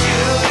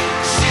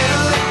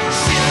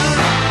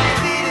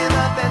 beating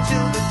up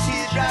until the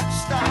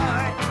teardrops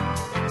start.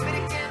 But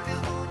he can't be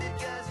wounded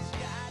 'cause he's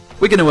got.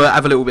 We're going to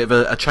have a little bit of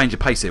a change of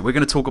pace here. We're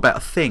going to talk about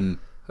a thing.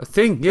 A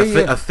thing, yeah,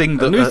 A thing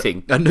that a new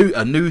thing. A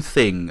new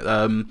thing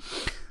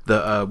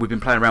that we've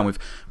been playing around with.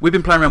 We've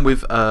been playing around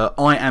with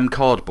I Am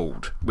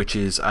Cardboard, which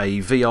is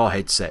a VR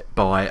headset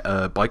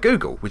by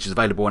Google, which is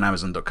available on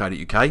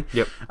Amazon.co.uk.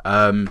 Yep.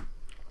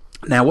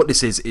 Now, what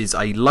this is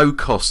a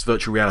low-cost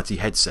virtual reality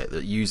headset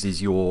that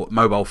uses your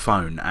mobile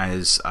phone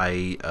as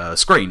a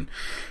screen,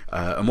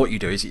 and what you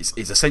do is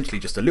it's essentially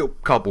just a little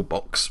cardboard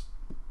box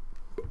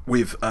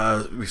with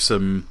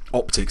some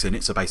optics in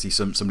it, so basically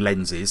some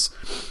lenses,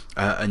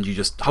 and you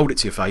just hold it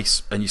to your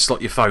face and you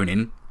slot your phone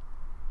in,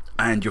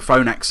 and your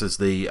phone acts as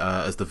the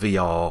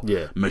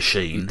VR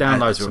machine. You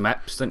download some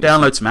apps, don't you?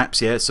 Download some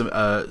apps, yeah. Some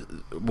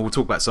we'll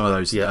talk about some of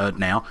those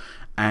now.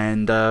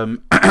 And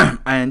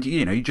and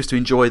you just to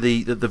enjoy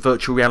the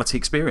virtual reality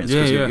experience,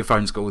 because your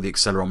phone's got all the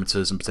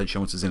accelerometers and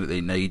potentiometers in it that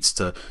it needs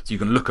so you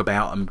can look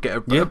about and get a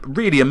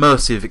really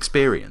immersive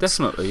experience.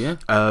 Definitely, yeah.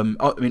 I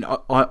mean,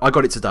 I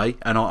got it today,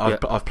 and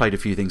I've played a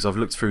few things. I've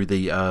looked through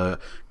the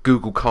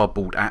Google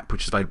Cardboard app,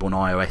 which is available on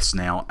iOS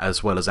now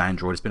as well as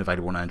Android. It's been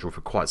available on Android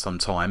for quite some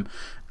time,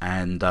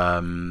 and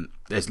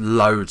there's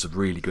loads of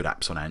really good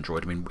apps on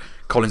Android. I mean,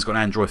 Colin's got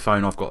an Android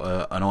phone. I've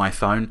got an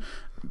iPhone.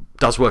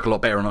 Does work a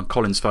lot better on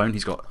Colin's phone.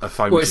 He's got a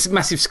phone. Well, it's a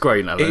massive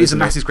screen. Though, it is a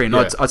massive screen.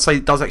 Yeah. I'd say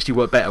it does actually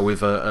work better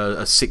with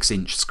a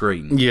 6-inch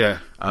screen. Yeah.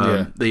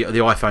 The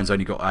iPhone's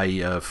only got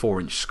a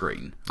 4-inch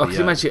screen. I can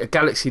imagine a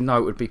Galaxy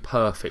Note would be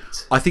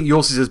perfect. I think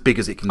yours is as big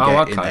as it can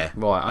get in there.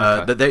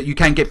 Right, okay. You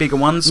can get bigger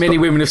ones. Many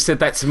women have said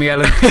that to me,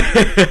 Alan.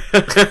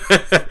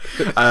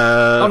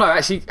 Oh no,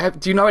 actually,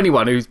 do you know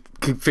anyone who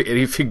could fit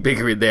anything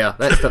bigger in there?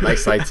 That's what they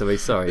say to me.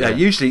 Sorry. Yeah.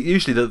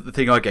 Usually the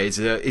thing I get is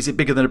it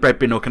bigger than a bread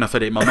bin, or can I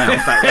fit it in my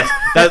mouth?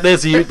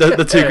 There's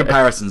the two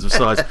comparisons of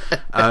size.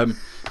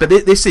 But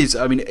this is,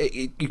 I mean,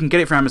 you can get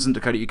it from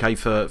Amazon.co.uk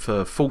for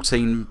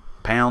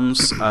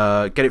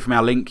 £14. Get it from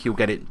our link. You'll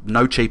get it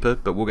no cheaper,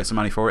 but we'll get some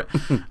money for it.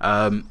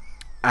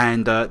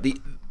 And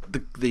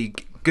the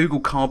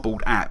Google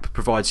Cardboard app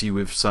provides you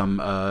with some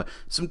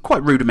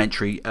quite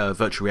rudimentary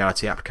virtual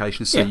reality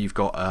applications. So you've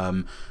got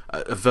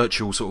a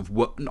virtual sort of,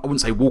 I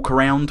wouldn't say walk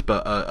around,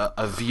 but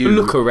a view, a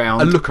look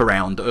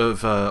around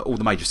of all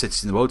the major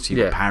cities in the world. So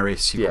you've got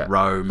Paris, you've got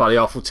Rome, by the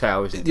Eiffel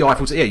Tower. Isn't it? The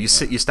Eiffel Tower. Yeah, you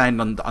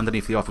stand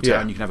underneath the Eiffel Tower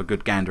and you can have a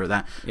good gander at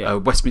that. Yeah.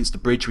 Westminster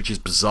Bridge, which is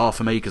bizarre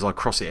for me because I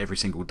cross it every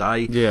single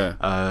day.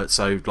 Yeah.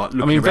 So like,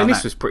 looking I mean, around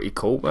Venice was pretty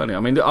cool, wasn't it? I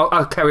mean, I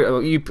was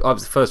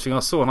the first thing I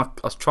saw, and I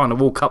was trying to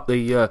walk up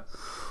the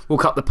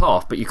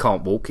path, but you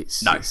can't walk.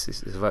 It's a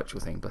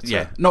virtual thing. But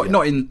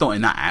not in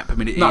that app. I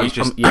mean, it's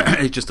just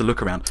it's just a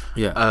look around.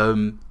 Yeah.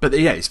 But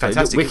yeah, it's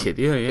fantastic. It looked wicked.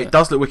 Yeah. It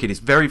does look wicked. It's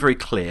very, very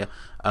clear,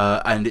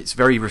 and it's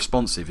very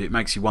responsive. It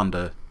makes you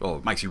wonder, or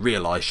it makes you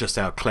realise just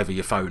how clever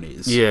your phone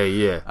is.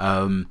 Yeah.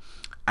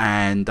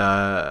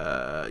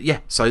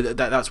 So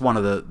that's one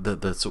of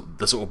the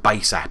sort of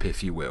base app,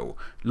 if you will.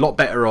 A lot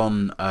better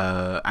on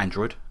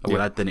Android, I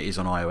would add, than it is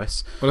on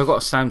iOS. Well, I've got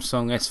a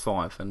Samsung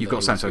S5, and you've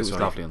got a Samsung S5. It was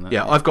lovely on that.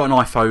 Yeah, I've got an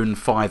iPhone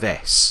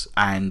 5S,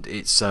 and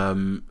it's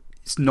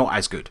not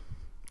as good.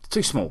 It's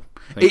too small.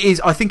 It is.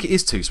 I think it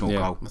is too small,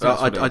 Yeah,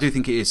 Carl. I do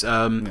think it is.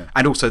 And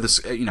also,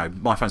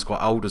 my phone's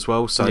quite old as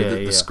well, so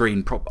the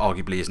screen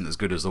arguably isn't as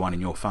good as the one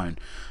in your phone.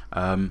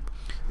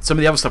 Some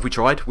of the other stuff we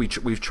tried,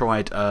 we've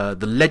tried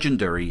the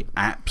Legendary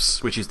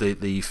apps, which is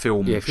the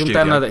film studio. If you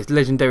download that, it's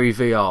Legendary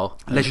VR.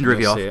 Legendary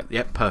VR,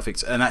 yep,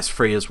 perfect, and that's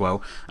free as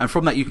well. And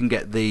from that, you can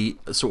get the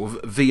sort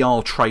of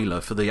VR trailer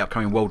for the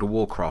upcoming World of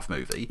Warcraft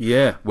movie.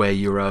 Yeah, where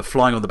you're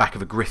flying on the back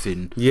of a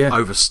griffin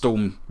over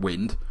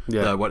Stormwind,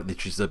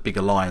 which is the big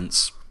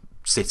alliance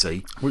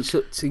city, which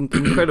looks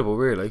incredible,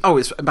 really. Oh,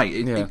 it's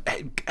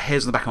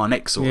hairs on the back of my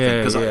neck sort of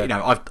thing, because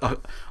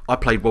I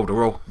played World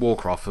of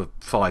Warcraft for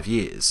 5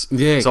 years,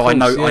 so I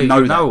know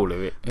all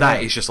of it.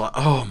 That is just like,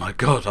 oh my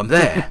god, I'm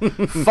there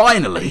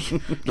finally.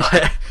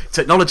 Like,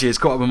 technology has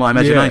caught up with my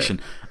imagination,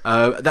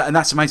 and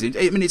that's amazing.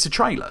 I mean, it's a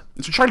trailer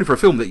for a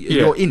film that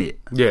you're in it.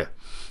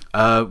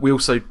 We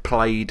also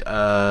played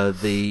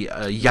the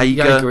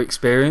Jaeger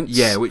Experience.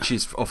 Yeah, which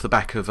is off the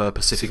back of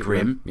Pacific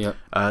Rim. Yeah.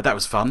 That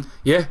was fun.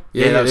 Yeah,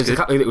 that was there's good. a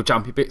couple of little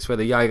jumpy bits where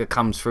the Jaeger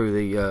comes through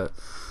the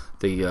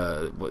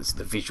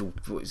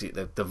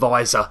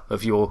visor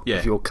of your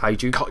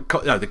kaiju.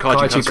 The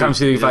kaiju comes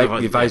through the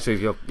your visor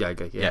of your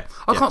Jaeger. Yeah.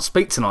 I Yeah. can't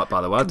speak tonight, by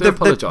the way. I do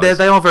apologise.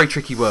 They are very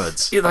tricky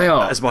words. Yeah, they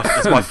are. As my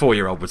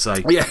 4-year-old would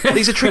say. Yeah.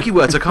 These are tricky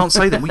words. I can't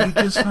say them. Well, you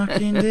just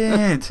fucking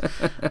did.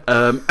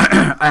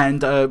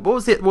 And what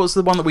was it? What was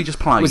the one that we just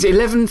played? Was it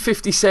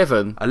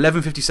 11:57?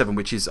 11:57,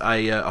 which is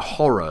a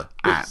horror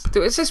app.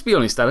 Let's be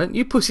honest, Alan.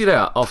 You pussied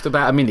out after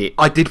about a minute.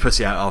 I did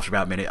pussy out after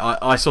about a minute.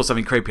 I saw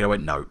something creepy and I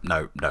went, no,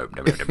 not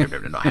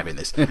having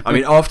this. I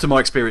mean, after my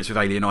experience with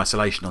Alien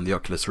Isolation on the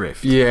Oculus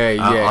Rift,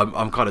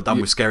 I'm kind of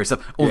done with scary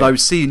stuff. Although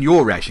seeing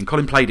your reaction,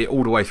 Colin played it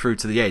all the way through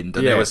to the end,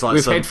 and there was like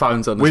with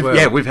headphones on as well.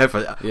 Yeah, with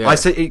headphones. Yeah. I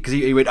said because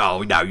he went,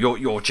 oh no,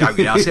 you're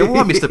joking. I said,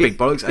 well, Mr. Big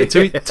Bollocks. And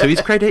to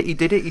his credit, he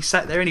did it. He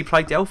sat there and he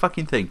played the whole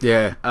fucking thing.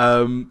 Yeah.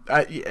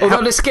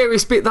 Although the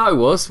scariest bit though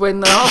was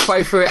when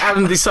halfway through it,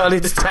 Alan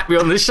decided to tap me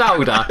on the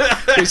shoulder,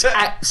 which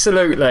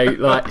absolutely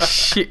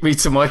shit me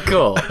to my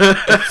core,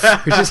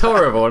 which is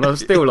horrible. And I'm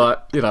still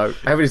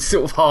having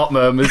sort of heart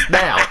murmurs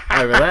now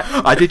over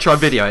that. I did try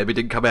and video it, but it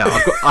didn't come out.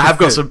 I have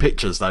got some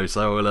pictures though,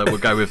 so we'll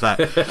go with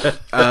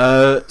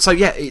that. So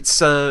yeah, it's.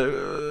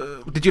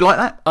 Did you like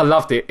that? I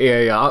loved it.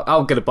 Yeah.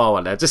 I'm gonna buy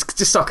one now, just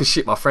so I can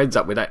shit my friends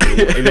up with that.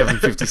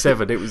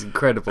 11:57. It was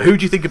incredible. Who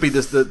do you think would be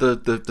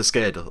the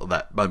scared of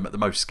that moment? The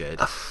most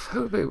scared?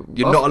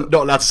 You're not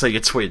allowed to say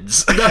your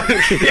twins.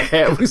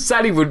 Yeah, well,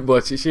 Sally wouldn't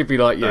watch it. She'd be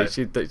like, yeah, No.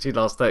 she'd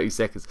last 30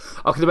 seconds.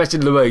 I can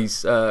imagine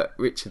Louise,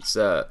 Richard's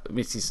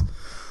Mrs.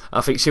 I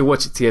think she'll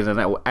watch it to the end and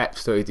that will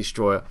absolutely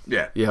destroy her.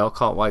 Yeah. I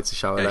can't wait to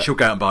show her that. She'll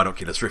go out and buy an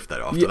Oculus Rift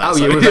though after Yeah, that. oh,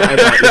 yeah, without a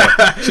doubt,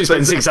 yeah. She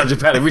spent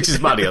 £600 of Richard's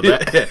money on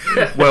that.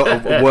 Yeah. Well,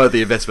 a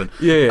worthy investment.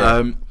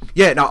 Yeah.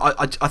 No,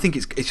 I think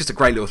it's just a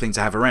great little thing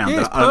to have around. Yeah,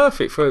 it's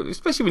perfect for,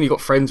 especially when you've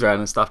got friends around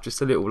and stuff. Just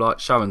a little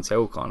show and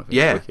tell kind of thing.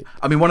 Yeah,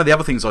 I mean, one of the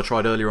other things I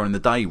tried earlier on in the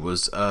day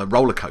was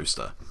roller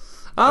coaster.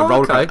 Oh,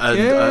 okay.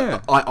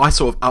 And I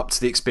sort of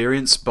upped the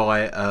experience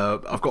by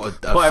I've got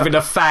by having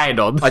a fan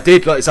on. I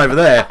did, it's over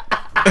there.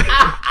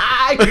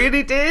 I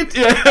really did.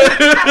 Yeah.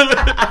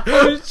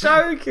 I was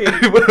joking.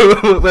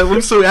 well,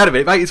 we'll sort it out a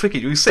bit, mate. It's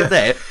wicked. You sit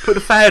there, put the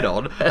fan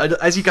on, and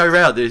as you go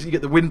around, you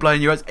get the wind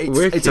blowing your eyes.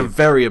 It's a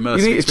very immersive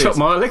experience. You need experience. to chop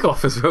my leg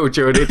off as well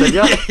during it, don't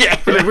you? Yeah.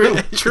 For the real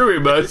true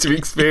immersive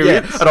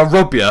experience. Yeah, and I'll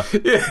rob you.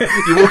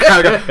 You walk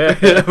out and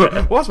go,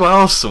 what's my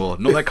arse sore?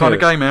 Not that kind of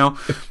game, Al.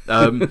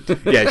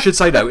 I should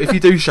say though, if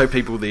you do show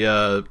people the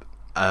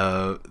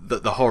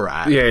horror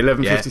app,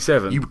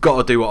 11:57. you've got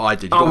to do what I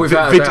did. Oh, You've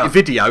without a got doubt.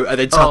 video and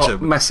then touch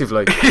them.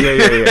 Massively.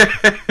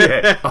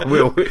 Yeah, I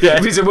will. Yeah.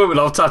 If he's a woman,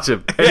 I'll touch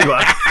him.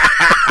 Anyway.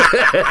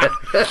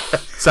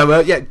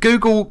 So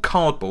Google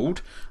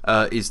Cardboard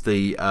is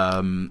the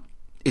kind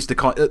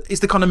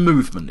of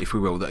movement, if we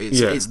will, that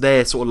it's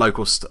their sort of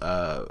local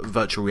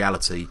virtual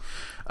reality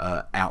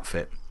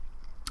outfit.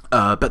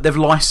 But they've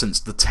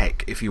licensed the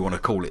tech, if you want to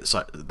call it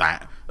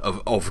that,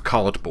 of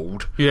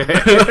cardboard. Yeah.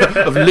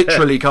 Of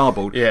literally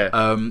cardboard. Yeah.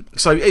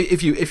 So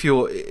if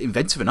you're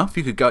inventive enough,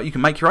 you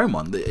can make your own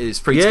one. It's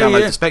free to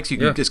download the specs. You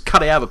can just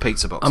cut it out of a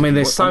pizza box. I mean,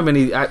 there's so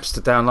many apps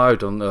to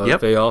download on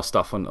VR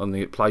stuff on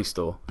the Play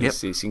Store.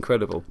 It's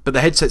incredible. But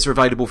the headsets are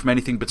available from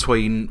anything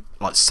between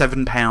like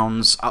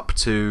 £7 up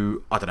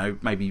to, I don't know,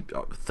 maybe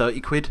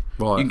 30 quid.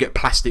 Right. You can get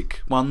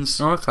plastic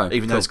ones. Oh, okay.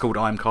 Even though it's called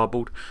I Am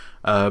Cardboard.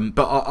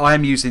 But I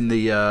am using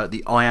the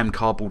I Am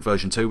Cardboard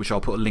version 2, which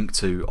I'll put a link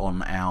to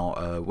on our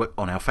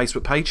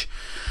Facebook page.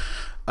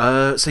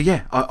 If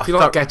you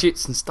like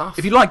gadgets and stuff,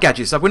 if you like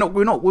gadgets, we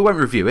won't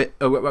review it.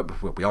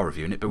 We are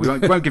reviewing it, but we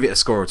won't give it a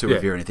score or two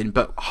review or anything.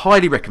 But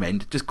highly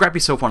recommend. Just grab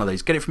yourself one of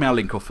these. Get it from our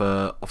link off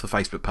the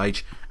Facebook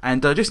page,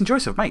 and just enjoy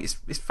yourself, mate.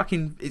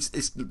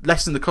 It's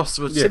less than the cost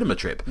of a cinema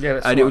trip. Yeah,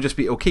 that's and right.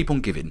 it'll keep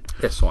on giving.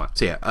 That's right.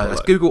 So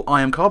let's Google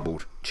I Am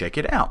Cardboard. Check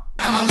it out.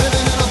 Am I living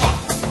in a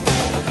box?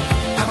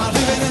 Am I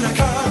living in a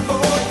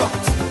cardboard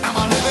box? Am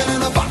I living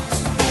in a box?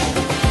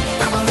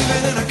 Am I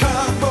living in a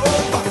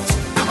cardboard box?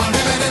 Am I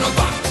living in a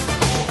box?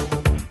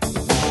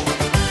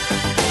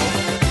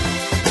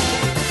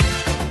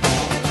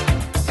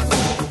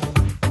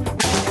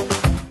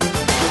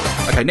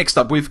 Okay, next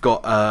up we've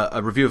got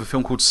a review of a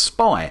film called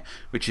Spy,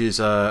 which is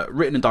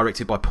written and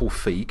directed by Paul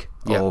Feig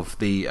of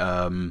the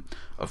of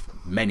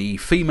many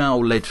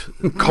female-led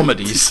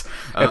comedies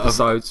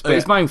episodes. But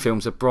his main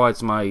films are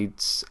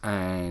Bridesmaids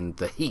and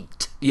The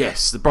Heat.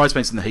 Yes, The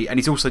Bridesmaids and The Heat, and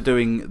he's also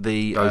doing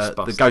the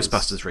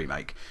Ghostbusters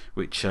remake,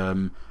 which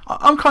I'm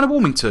kind of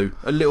warming to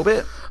a little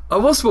bit. I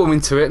was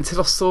warming to it until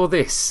I saw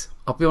this.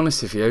 I'll be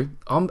honest with you,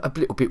 I'm a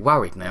little bit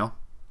worried now.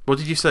 What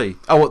did you see?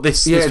 Oh, what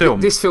this film?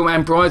 This film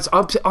and Brides.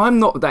 I'm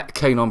not that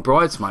keen on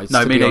Bridesmaids.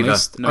 No, to me be neither.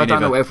 honest. No, me I don't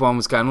neither. know what everyone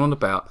was going on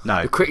about.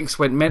 No. The critics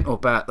went mental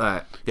about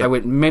that. Yeah. They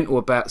went mental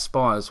about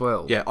Spy as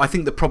well. Yeah, I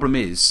think the problem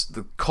is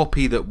the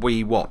copy that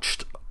we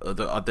watched,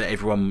 that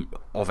everyone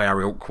of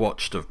our ilk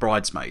watched of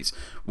Bridesmaids,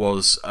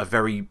 was a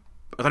very,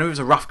 I don't know if it was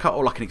a rough cut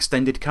or like an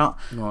extended cut,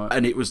 Right.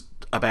 and it was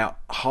about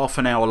half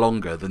an hour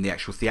longer than the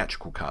actual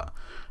theatrical cut,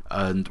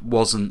 and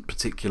wasn't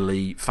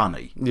particularly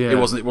funny. Yeah. It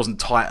wasn't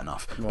tight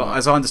enough. But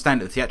as I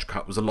understand it, the theatrical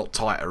cut was a lot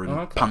tighter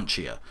and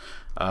punchier.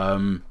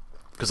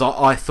 Because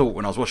I thought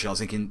when I was watching, I was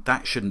thinking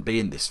that shouldn't be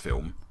in this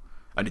film.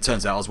 And it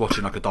turns out I was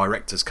watching like a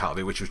director's cut of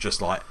it, which was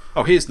just like,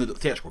 oh, here's the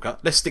theatrical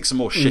cut. Let's stick some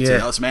more shit in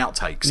it, like some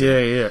outtakes.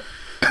 Yeah.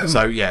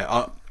 So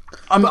yeah,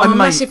 I'm a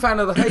massive fan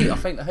of The Heat. I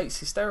think The Heat's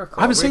hysterical.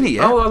 I haven't seen it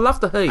yet. Oh, I love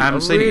The Heat. I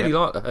haven't seen it really yet.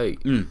 like The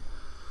Heat.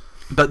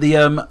 But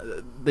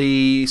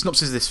the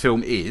synopsis of this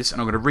film is, and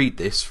I'm going to read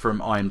this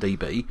from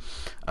IMDb,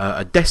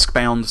 a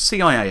desk-bound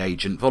CIA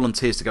agent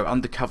volunteers to go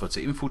undercover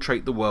to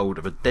infiltrate the world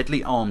of a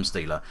deadly arms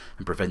dealer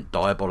and prevent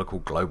diabolical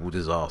global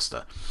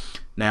disaster.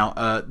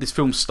 Now, this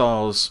film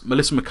stars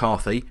Melissa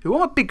McCarthy, who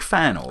I'm a big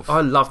fan of.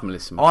 I love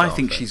Melissa McCarthy. I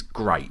think she's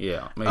great.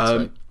 Yeah, me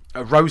too.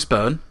 Rose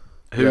Byrne,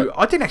 who Yeah.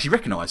 I didn't actually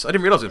recognise. I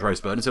didn't realise it was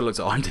Rose Byrne until I looked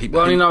at IMDb.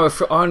 Well,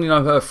 I only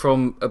know her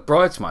from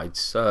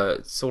Bridesmaids.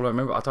 It's all I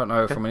remember. I don't know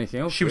her from anything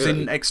else. She was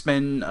really. in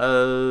X-Men,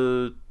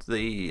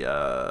 the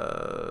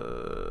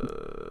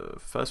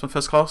first one,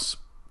 First Class.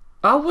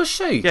 Oh, was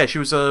she? Yeah, she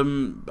was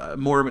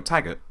Moira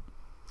McTaggart.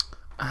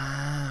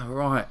 Ah,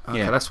 right. Okay,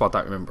 Yeah. that's why I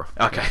don't remember.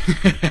 Okay.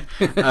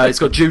 It's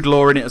got Jude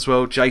Law in it as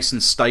well, Jason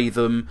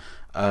Statham.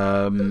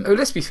 Who,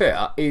 let's be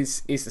fair,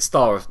 is the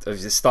star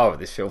of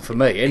this film for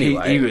me.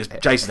 Anyway,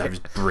 Jason Statham was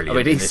brilliant. I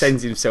mean, he in this.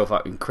 sends himself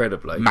up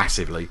incredibly.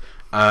 Massively.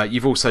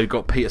 You've also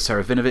got Peter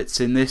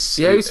Serafinovich in this.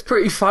 Yeah, he was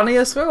pretty funny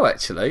as well.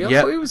 Actually, I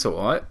Yeah. thought he was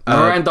all right.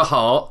 Miranda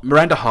Hart.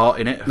 Miranda Hart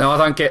in it. No, I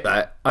don't get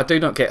that. I do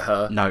not get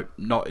her. No,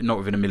 not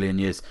within a million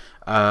years.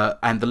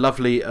 And the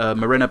lovely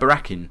Morena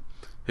Barakin,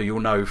 who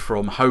you'll know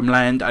from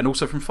Homeland and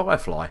also from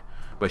Firefly,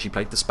 where she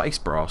played the Space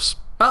Brass.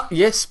 Oh,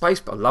 yes,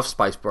 Space. I love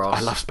Space Brass.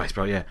 I love Space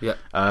Brass, yeah. Yeah.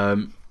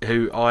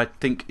 Who I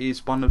think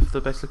is one of the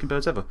best looking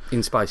birds ever.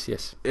 In space,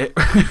 yes.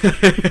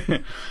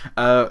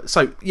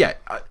 So, yeah.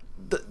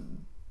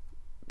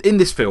 In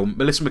this film,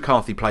 Melissa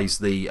McCarthy plays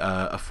the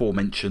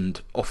aforementioned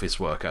office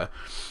worker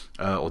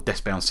or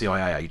desk-bound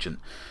CIA agent.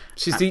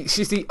 She's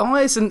the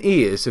eyes and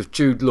ears of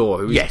Jude Law,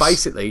 who is Yes.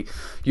 basically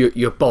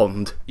your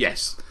Bond.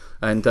 Yes.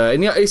 And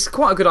yeah, it's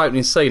quite a good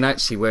opening scene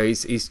actually, where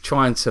he's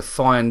trying to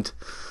find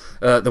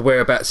the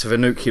whereabouts of a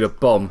nuclear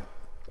bomb,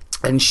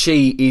 and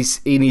she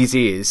is in his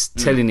ears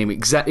telling him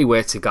exactly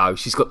where to go.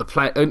 She's got the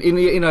plan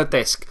in her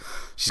desk.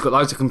 She's got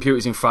loads of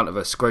computers in front of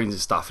her, screens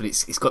and stuff, and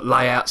it's got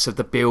layouts of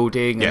the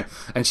building,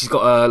 and she's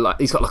got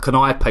he's got like an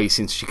eyepiece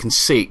in, so she can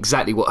see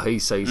exactly what he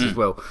sees as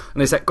well.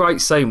 And there's that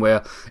great scene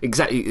where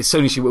exactly as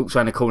soon as she walks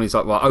around the corner, he's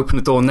like, right, open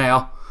the door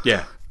now.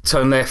 Yeah.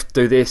 Turn left,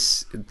 do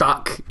this,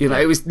 duck. You know,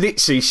 it was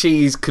literally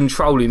she's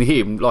controlling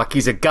him like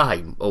he's a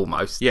game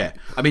almost. Yeah.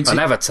 I mean, An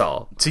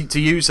avatar. To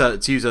use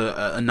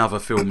another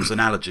film's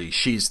analogy,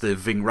 she's the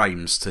Ving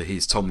Rhames to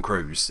his Tom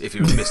Cruise if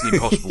it was a Mission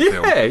Impossible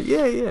film.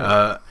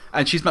 Yeah.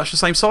 And she's much the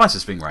same size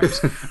as Ving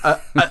Rhames.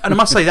 And I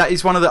must say that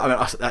is one of the. I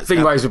mean, Ving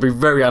Rhames would be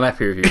very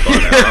unhappy with you by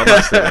now. I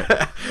must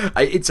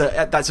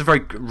admit. that's a very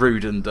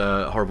rude and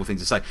horrible thing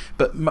to say.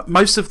 But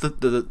most of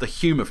the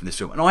humour from this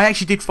film, and I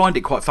actually did find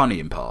it quite funny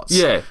in parts.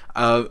 Yeah.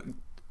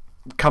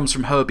 Comes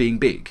from her being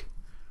big.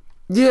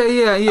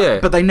 Yeah.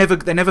 But they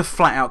never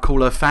flat out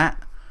call her fat.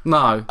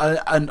 No.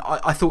 And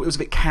I thought it was a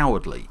bit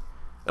cowardly.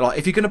 Like,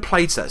 if you're going to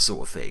play to that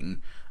sort of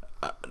thing,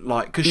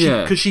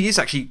 because she is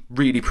actually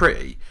really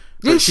pretty.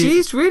 Yeah, she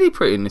is really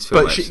pretty in this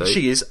film. But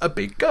she is a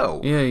big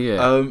girl.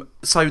 Yeah.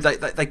 So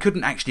they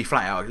couldn't actually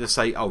flat out just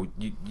say, "Oh,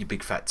 you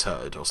big fat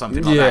turd" or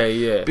something like that.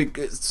 Yeah.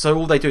 So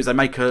all they do is they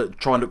make her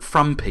try and look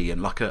frumpy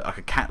and like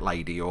a cat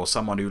lady or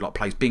someone who like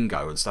plays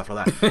bingo and stuff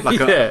like that, like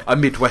a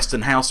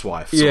Midwestern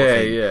housewife. Sort of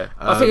thing. Yeah.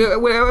 I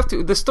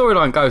think the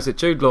storyline goes that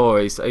Jude Law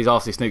is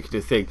after this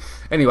nuclear thing.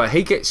 Anyway,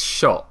 he gets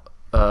shot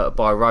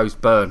by Rose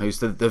Byrne, who's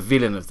the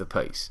villain of the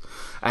piece,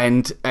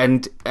 and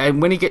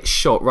when he gets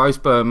shot, Rose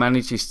Byrne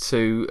manages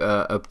to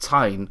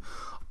obtain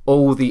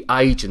all the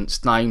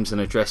agents' names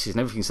and addresses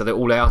and everything, so they're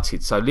all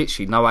outed. So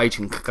literally, no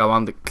agent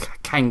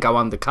can go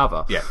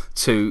undercover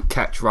to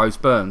catch Rose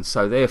Byrne.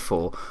 So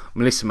therefore,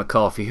 Melissa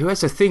McCarthy, who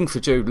has a thing for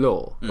Jude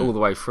Law all the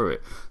way through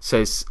it,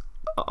 says,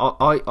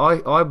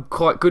 "I'm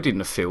quite good in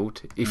the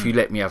field. If you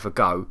let me have a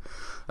go."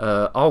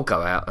 I'll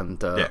go out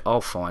and I'll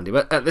find him.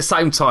 At the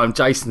same time,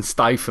 Jason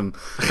Statham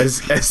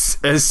has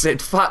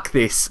said, "Fuck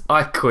this,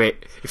 I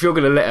quit. If you're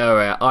going to let her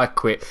out, I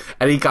quit."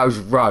 And he goes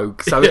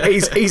rogue. So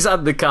he's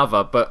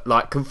undercover, but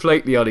like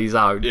completely on his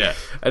own. Yeah.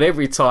 And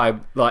every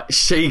time like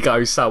she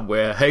goes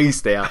somewhere,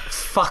 he's there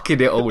fucking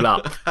it all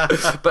up.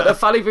 But the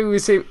funny thing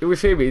with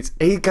him is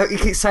he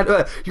keeps saying to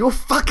her, "You're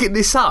fucking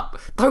this up.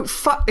 Don't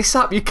fuck this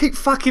up. You keep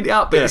fucking it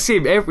up." But it's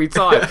him every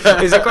time.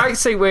 There's a great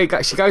scene where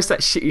she goes to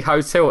that shitty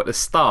hotel at the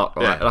start,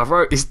 right? Yeah. And I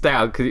wrote this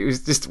down because it was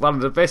just one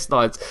of the best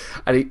lines.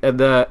 And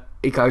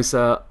he goes,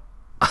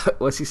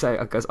 what's he say?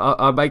 I goes,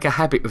 I make a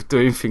habit of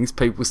doing things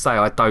people say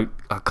I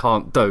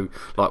can't do,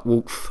 like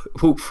walk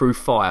through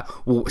fire,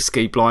 water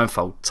ski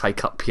blindfold,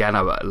 take up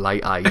piano at a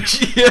late age.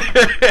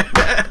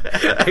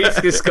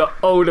 He's just got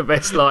all the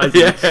best lines.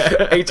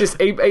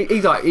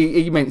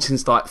 He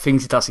mentions like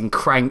things he does in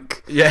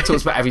Crank. Yeah.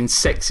 Talks about having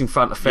sex in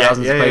front of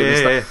thousands of people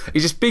and stuff. He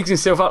just bigs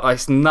himself up like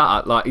it's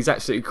nutter, like he's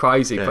absolutely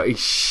crazy, but he's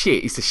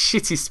shit. He's the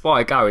shittest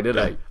spy going,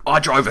 isn't he? I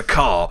drove a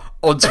car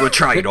onto a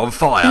train on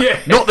fire.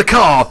 Yeah. Not the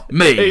car,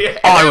 me. Yeah,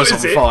 I that was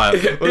was on it. fire.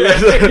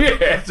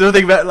 Yeah. So I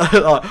think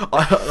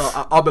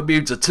about I'm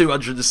immune to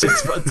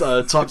 206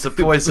 types of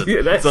poison.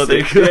 Yeah, that's so I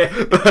think,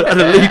 it, an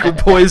illegal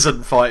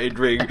poison fighting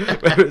ring.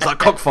 It's like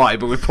cockfighting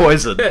but with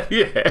poison.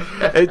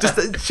 Yeah.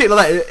 Just shit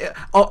like that.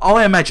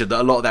 I imagine that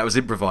a lot of that was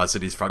improvised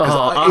in his front.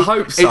 'cause I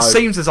hope so. It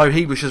seems as though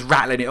he was just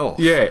rattling it off.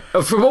 Yeah,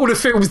 from all the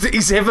films that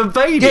he's ever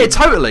been Yeah, in.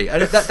 totally.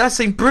 And that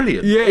seemed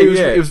brilliant. Yeah,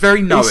 It was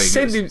very knowing.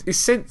 He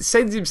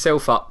sends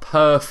himself up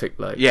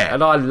perfectly. Yeah.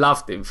 And I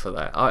loved him for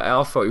that.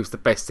 I thought he was the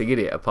best thing in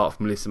it, apart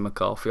from Melissa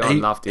McCarthy. I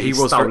loved him. He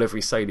stole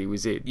every scene he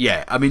was in.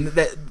 Yeah, I mean,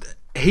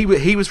 he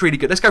was really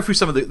good. Let's go through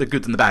some of the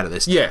good and the bad of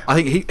this. Yeah. I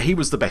think he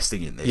was the best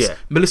thing in this. Yeah.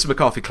 Melissa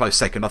McCarthy, close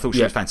second. I thought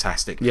she was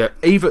fantastic. Yeah.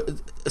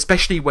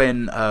 Especially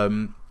when,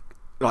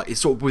 like, it's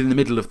sort of within the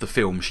middle of the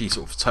film, she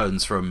sort of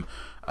turns from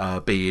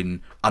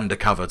being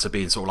undercover to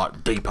being sort of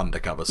like deep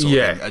undercover sort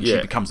of thing, and she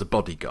becomes a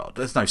bodyguard.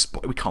 There's no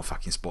we can't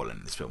fucking spoil it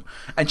in this film.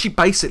 And she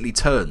basically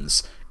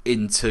turns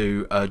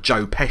into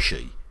Joe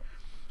Pesci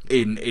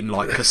in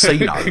like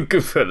Casino. In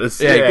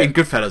Goodfellas. In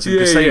Goodfellas and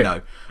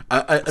Casino.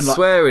 And like,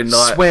 swearing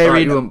like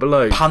you wouldn't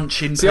believe.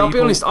 Punching See, people. I'll be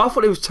honest, I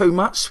thought it was too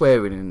much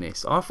swearing in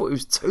this. I thought it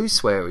was too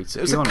sweary,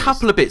 There was a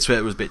couple of bits where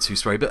it was a bit too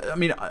sweary, but I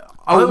mean, I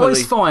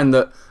always find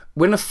that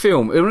when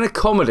a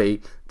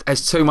comedy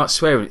has too much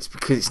swearing, it's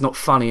because it's not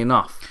funny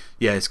enough.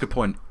 Yeah, it's a good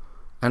point.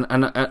 And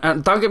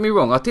don't get me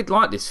wrong, I did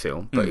like this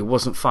film, but it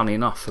wasn't funny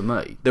enough for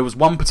me. There was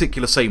one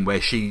particular scene where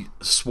she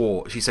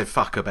said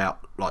fuck about,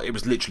 like, it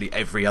was literally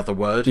every other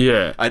word.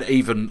 Yeah. And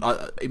even,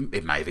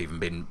 it may have even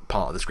been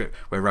part of the script,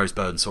 where Rose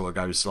Byrne sort of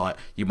goes like,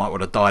 you might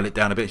want to dial it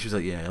down a bit. She was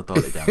like, yeah, I'll dial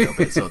it down a little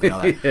bit, sort of thing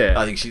like that. Yeah.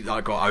 I think she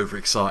got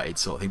overexcited,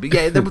 sort of thing. But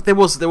yeah, there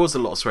was a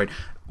lot of swearing.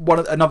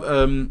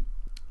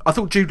 I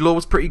thought Jude Law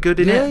was pretty good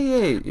in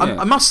it. Yeah.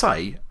 I must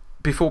say,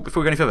 before we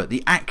go any further,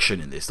 the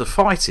action in this, the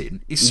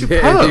fighting is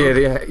superb.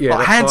 Yeah.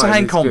 Like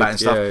hand-to-hand combat and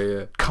good. stuff.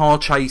 Yeah. Car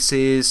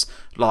chases,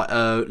 like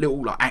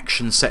little like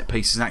action set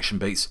pieces and action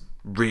beats.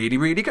 Really,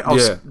 really good. I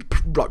was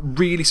like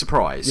really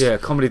surprised. Yeah,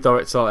 comedy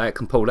director like that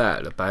can pull that out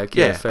of the bag.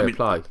 Yeah, fair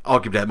play.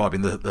 Arguably, that might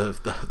have been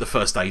the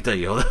first AD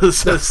or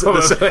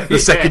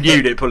the second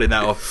unit pulling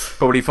that off.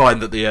 Probably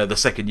find that the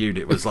second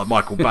unit was like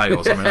Michael Bay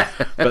or something.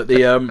 But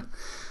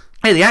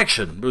the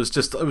action was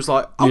just, it was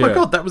like, oh my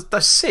god,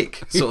 that's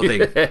sick, sort of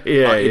thing.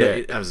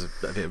 That was a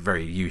bit of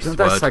very youth word.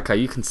 That's okay,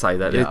 you can say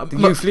that. Yeah, The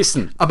youth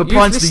listen. I'm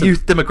applying to the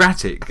youth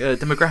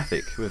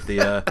demographic with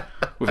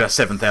our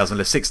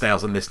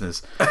 6,000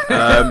 listeners.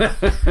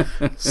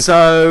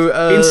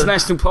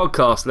 International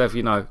podcast, Lev,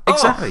 you know.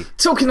 Exactly.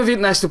 Talking of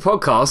international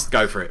podcast,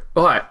 Go for it.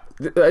 right.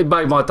 It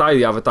made my day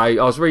the other day.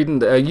 I was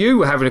reading. You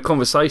were having a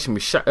conversation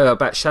with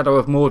about Shadow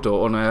of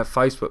Mordor on our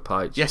Facebook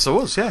page. Yes, I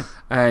was. Yeah,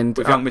 and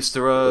with young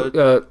Mr.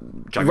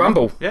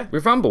 Rumble. Yeah,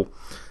 with Rumble.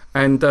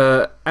 And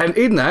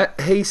in that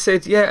he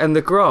said, yeah, and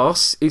the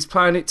grass is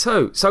playing it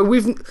too. So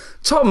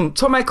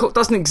Tom Adcock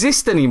doesn't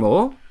exist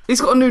anymore. He's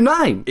got a new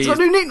name. He's got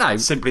a new nickname.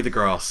 Simply the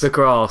Grass. The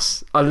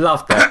Grass. I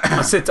love that.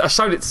 I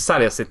showed it to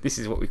Sally. I said, this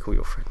is what we call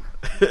your friend.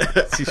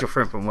 This is your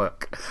friend from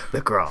work.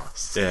 The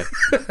Grass. Yeah.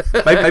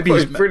 Maybe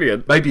he's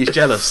brilliant. Maybe he's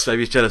jealous.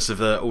 Maybe he's jealous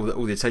of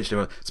all the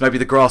attention. So maybe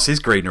the grass is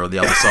greener on the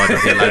other side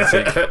of the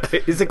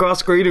Atlantic. Is the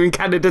grass greener in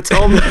Canada,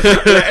 Tom?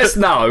 Let us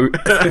know.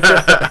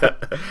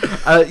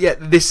 Yeah,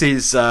 this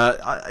is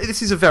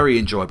a very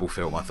enjoyable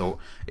film. I thought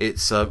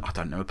it's. I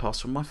don't know a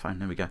password on my phone.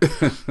 There we go.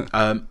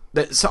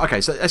 So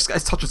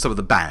let's touch on some of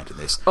the bad in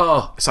this.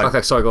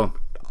 Okay, sorry, go on.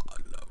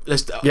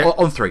 Let's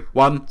on three.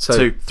 1,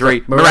 2,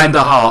 3.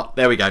 Miranda Hart.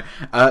 There we go.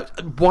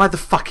 Why the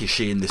fuck is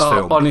she in this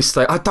film?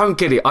 Honestly, I don't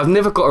get it. I've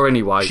never got her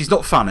anyway. She's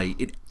not funny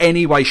in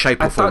any way,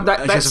 shape, or form.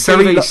 That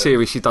TV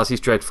series she does is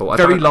dreadful.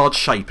 Very large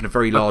shape and a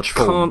very large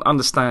form. I can't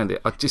understand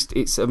it.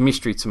 It's a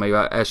mystery to me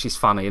how she's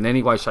funny in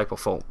any way, shape, or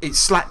form. It's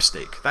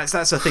slapstick. That's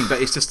the thing.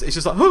 But it's just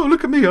like, oh,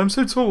 look at me, I'm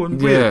so tall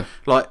and weird.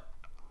 Like.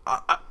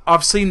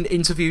 I've seen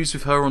interviews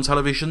with her on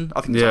television.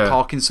 I think it's like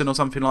Parkinson or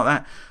something like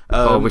that.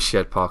 I wish she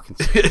had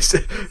Parkinson. It's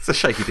a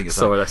shaky thing to say.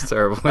 Sorry, that's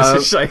terrible.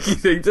 It's a shaky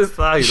thing to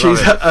say.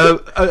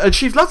 And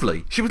she's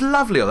lovely. She was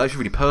lovely. She's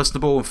really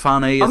personable and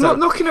funny. I'm not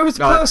knocking her as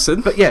a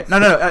person. But yeah, no.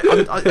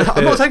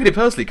 I'm not taking it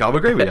personally, Carl. I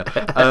agree with you.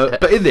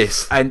 But in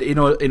this and in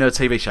a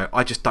TV show,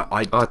 I just don't.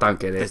 I don't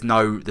get it. There's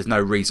no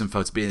reason for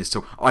her to be in this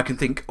at all. I can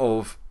think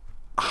of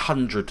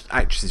 100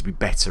 actresses be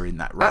better in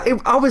that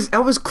role. I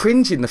was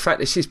cringing the fact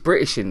that she's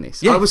British in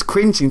this. I was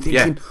cringing,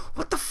 thinking,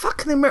 what the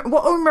fuck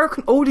what are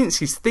American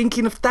audiences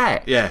thinking of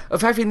that? Yeah.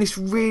 Of having this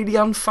really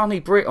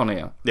unfunny Brit on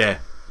here. Yeah.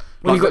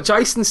 When you've got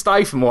Jason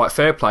Statham, right,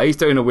 fair play, he's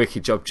doing a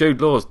wicked job. Jude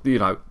Law's,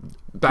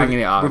 banging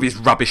it up with his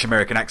rubbish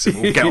American accent.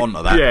 We'll get on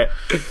to that. Yeah,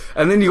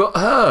 and then you got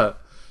her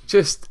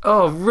just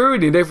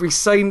ruining every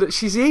scene that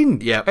she's in.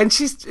 Yeah, and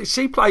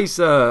she plays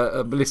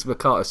Melissa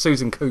McCarthy.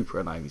 Susan Cooper,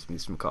 her name is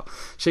Melissa McCarthy.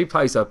 She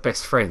plays her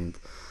best friend,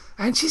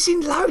 and she's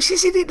in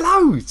it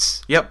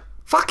loads. Yep,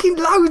 fucking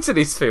loads of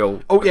this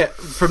film. Oh yeah,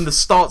 from the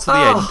start to the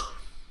end.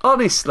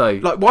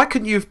 Honestly, like, why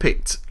couldn't you have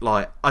picked,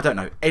 like, I don't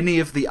know, any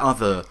of the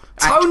other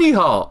Tony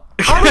Hart?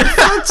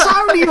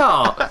 Tony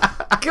Hart.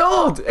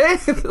 God,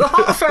 the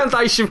Heart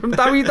Foundation from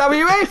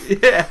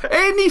WWF. Yeah,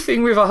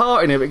 anything with a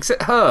heart in it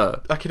except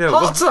her. Like, you know,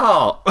 Heart to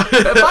Heart.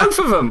 Both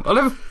of them. I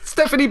love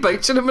Stephanie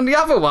Beecham and the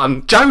other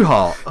one, Joe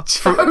Hart.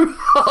 Joe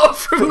Hart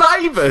from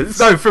Neighbours.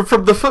 No,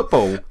 from the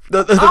football.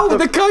 The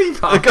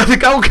keeper. The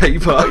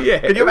goalkeeper. Oh, yeah.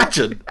 Can you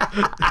imagine?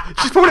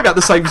 She's probably about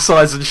the same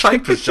size and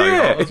shape as Joe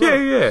Hart.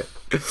 Yeah.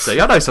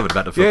 See, I know something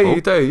about the football. Yeah,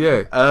 you do,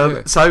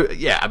 yeah. So,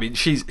 yeah, I mean,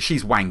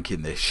 she's wank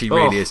in this. She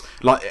really is.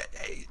 Like,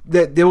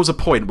 there was a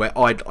point where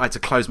I had to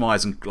close my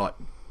eyes and, like,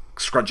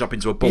 scrunch up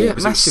into a ball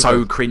because it was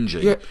so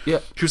cringy. Yeah.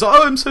 She was like,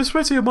 "Oh, I'm so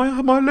sweaty and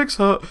my legs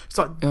hurt." It's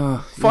like,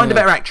 find a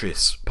better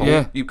actress, Paul.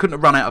 Yeah. You couldn't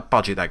have run out of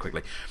budget that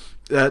quickly.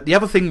 The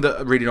other thing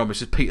that really annoyed me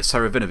was Peter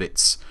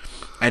Serafinovich.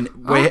 And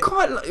where,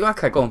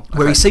 okay, go on.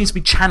 Where he seems to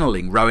be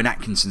channeling Rowan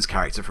Atkinson's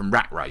character from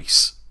Rat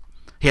Race.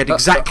 He had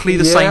exactly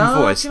the same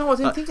voice. Do you know what?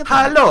 I didn't think of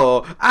that.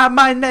 Hello,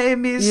 my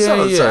name is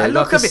so-so.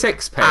 Look like a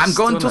sex pest. I'm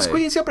going to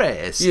squeeze your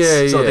breasts.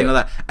 Yeah, sort of thing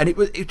like that. And it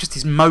was just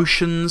his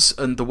motions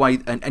and the way,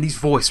 and his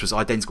voice was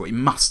identical. He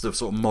must have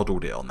sort of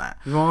modelled it on that.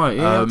 Right,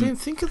 yeah, I didn't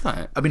think of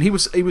that. I mean, he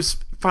was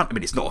fun. I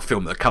mean, it's not a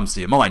film that comes to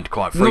your mind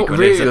quite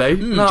frequently. Not really,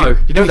 no.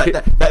 You know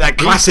that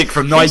classic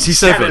from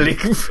 '97?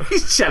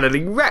 He's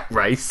channeling Rat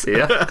Race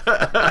here.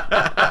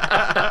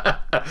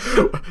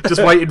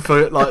 Just waiting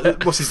for,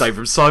 like, what's his name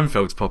from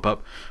Seinfeld to pop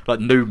up, like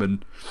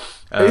Newman.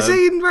 Is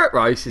he in Rat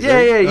Race?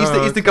 Yeah.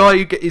 He's the guy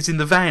who is in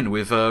the van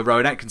with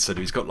Rowan Atkinson,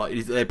 who's got, like,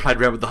 they played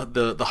around with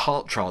the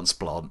heart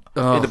transplant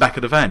in the back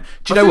of the van.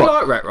 Do you know what? I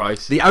like Rat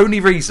Race. The only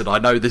reason I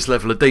know this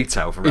level of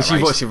detail from Rat Race,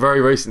 you watched it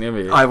very recently,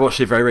 haven't you? I watched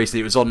it very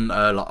recently. It was on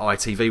like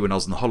ITV when I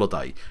was on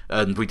holiday,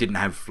 and we didn't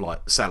have,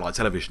 like, satellite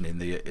television in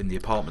the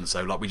apartment,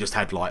 so, like, we just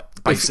had, like,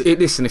 basic.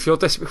 Listen, if you're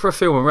desperate for a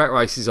film and Rat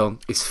Race is on,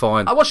 it's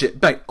fine. I watched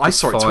it, mate. I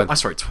saw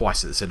it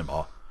twice at the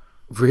cinema.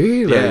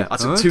 Really? Yeah, I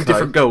took two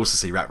different girls to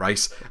see Rat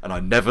Race, and I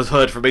never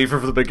heard from either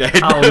of them again.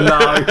 Oh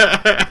no,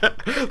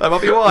 that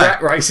might be why.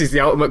 Rat Race is the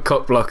ultimate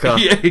cock blocker.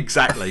 Yeah,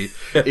 exactly.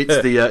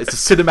 It's the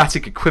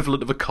cinematic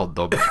equivalent of a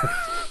condom.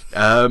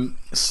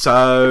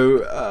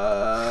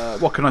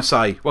 What can I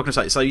say?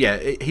 So yeah,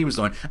 he was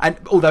annoying, and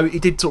although he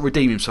did sort of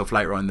redeem himself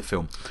later on in the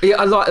film. Yeah,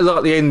 I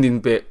like the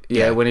ending bit.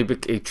 Yeah, when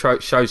he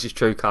shows his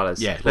true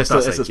colours. Yeah, let's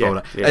spoil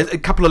that. Yeah. A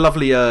couple of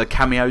lovely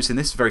cameos in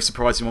this, very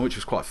surprising one, which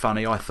was quite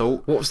funny, I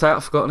thought. What was that?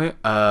 I've forgotten it.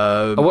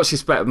 I watched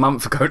this about a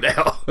month ago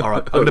now. All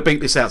right, I'm going to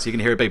beep this out so you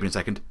can hear a beep in a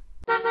second.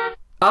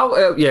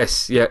 Oh,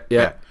 yes, yeah,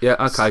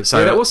 okay.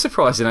 So that was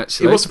surprising,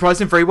 actually. It was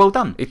surprising, very well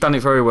done. He'd done it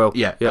very well.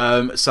 Yeah.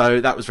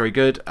 So that was very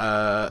good.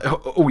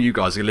 All you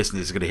guys who are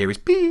listening are going to hear is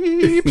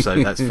beep,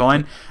 so that's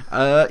fine.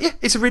 Yeah,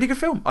 it's a really good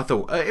film, I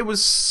thought. It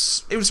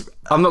was.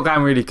 I'm not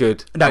going really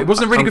good. No, it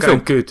wasn't a really good film.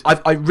 Good.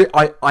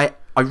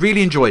 I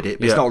really enjoyed it,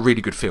 but it's not a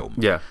really good film.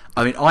 Yeah.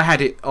 I mean, I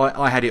had it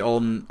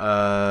on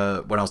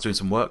when I was doing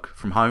some work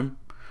from home.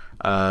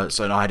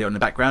 So I had it on the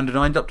background, and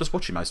I ended up just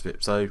watching most of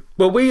it. So,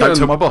 don't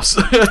tell my boss.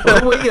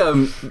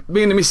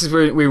 Me and the missus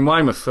were in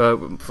Weymouth for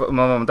my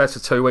mum and dad for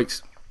 2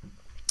 weeks,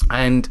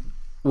 and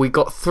we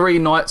got 3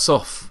 nights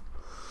off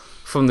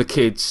from the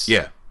kids.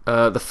 Yeah.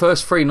 The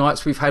first 3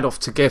 nights we've had off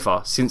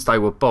together since they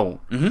were born.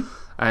 Mm-hmm.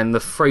 And the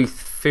 3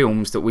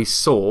 films that we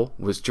saw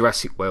was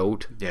Jurassic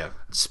World,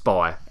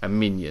 Spy, and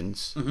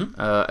Minions. Mm-hmm.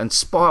 And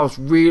Spy I was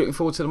really looking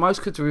forward to the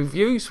most because the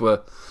review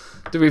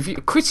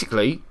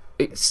critically.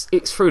 It's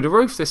through the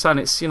roof. They're saying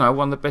it's one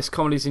of the best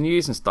comedies in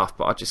years and stuff,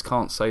 but I just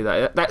can't say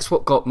that. That's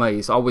what got me.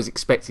 Is I was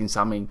expecting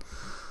something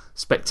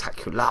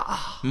spectacular.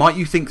 Might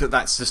you think that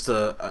that's just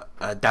a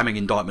damning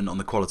indictment on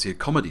the quality of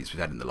comedies we've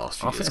had in the last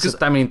few years? I think it's a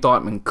damning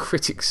indictment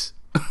critics.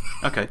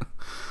 Okay.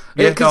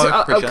 Yeah,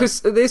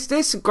 because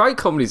there's some great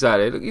comedies out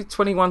there. Look,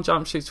 21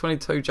 Jump Street,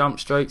 22 Jump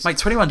Streets. Mate,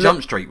 21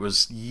 Jump Street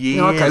was years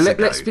ago.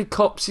 Let's Be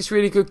Cops is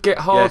really good. Get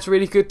Hard's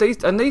really good.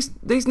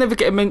 These never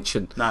get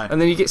mentioned. No.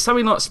 And then you get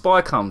something like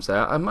Spy comes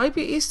out, and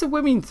maybe it's the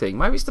women thing.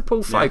 Maybe it's the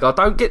Paul Feig. I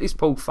don't get this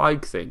Paul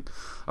Feig thing.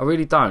 I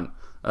really don't.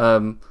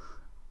 And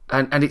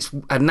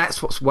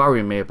that's what's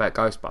worrying me about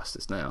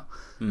Ghostbusters now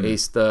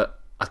is that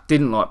I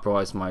didn't like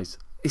Bridesmaids.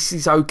 This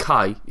is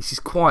okay. This is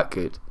quite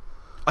good.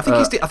 I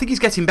think he's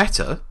getting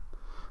better.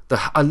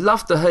 I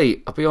love The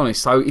Heat. I'll be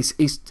honest. So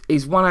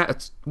he's 1 out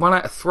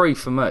of 3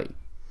 for me.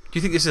 Do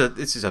you think this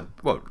is a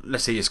well?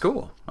 Let's see your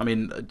score. I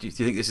mean, do you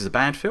think this is a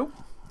bad film?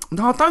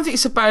 No, I don't think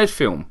it's a bad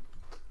film.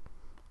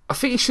 I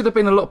think it should have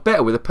been a lot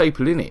better with the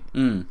people in it.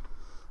 I'm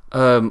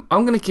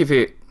going to give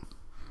it.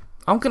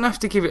 I'm going to have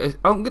to give it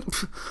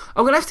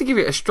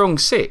a strong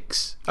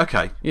 6.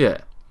 Okay. Yeah.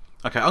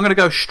 Okay, I'm going to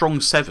go strong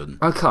 7.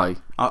 Okay.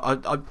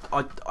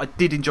 I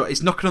did enjoy it.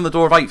 It's knocking on the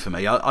door of 8 for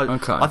me.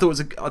 Okay. I thought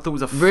it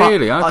was a fun,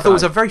 Really? I thought Okay. it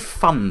was a very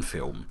fun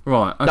film.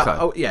 Right,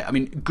 okay. Yeah, I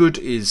mean, good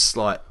is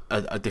like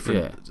a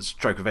different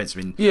stroke of events. I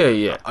mean,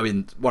 Yeah. I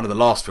mean, one of the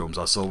last films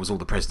I saw was All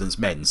the President's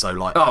Men. So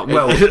like, Oh,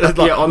 well,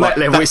 on that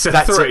level, it's a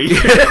 3. You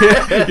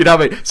know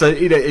what I mean? So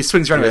it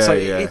swings around. Yeah, So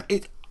yeah.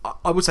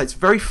 I would say it's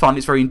very fun.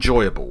 It's very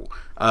enjoyable.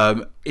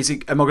 Am I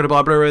going to buy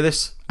a Blu-ray of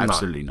this?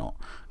 Absolutely not.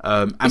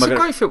 It's a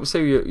great film to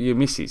see your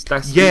missus.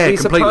 It's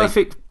completely. a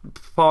perfect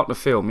partner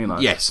film, you know.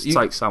 Yes, to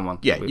take someone.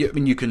 Yeah, with. I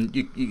mean, you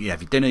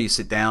have your dinner, you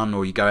sit down,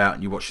 or you go out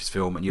and you watch this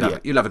film, and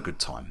you'll have a good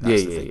time.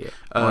 That's the thing. Yeah.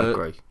 I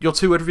agree. Your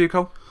 2-word review,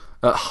 Cole?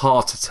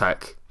 Heart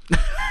attack.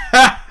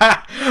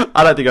 I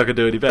don't think I could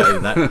do any better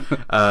than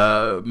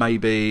that.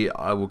 Maybe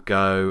I will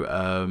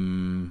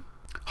go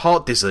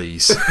heart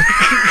disease.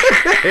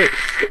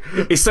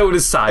 It's all the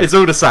same. It's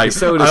all the same.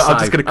 It's all the I'm same.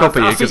 just going to copy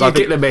you because I think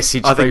you get the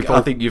message, people.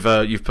 I think you've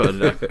put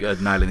a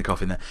nail in the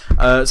coffin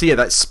there. So yeah,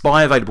 that's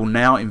Spy, available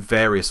now in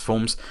various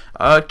forms.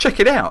 Check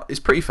it out. It's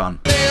pretty fun.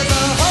 There's a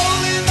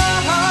hole in my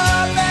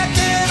heart that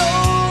can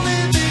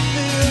only be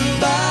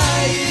filled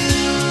by you.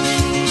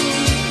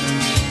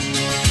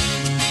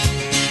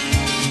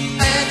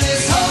 And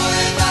this hole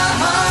in my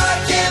heart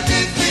can't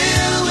be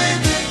filled with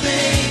the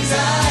things I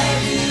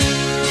do.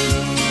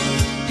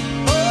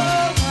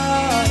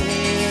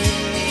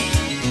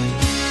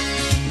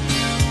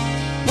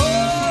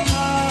 Oh,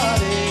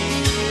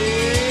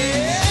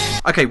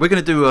 heartache. Okay, we're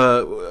going to do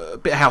a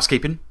bit of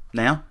housekeeping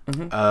now.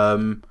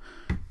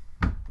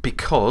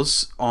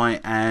 Because I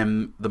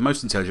am the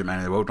most intelligent man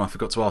in the world, and I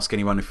forgot to ask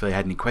anyone if they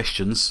had any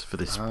questions for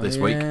this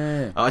week.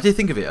 I did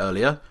think of it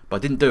earlier, but I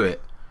didn't do it,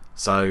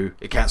 so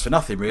it counts for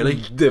nothing,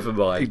 really. Never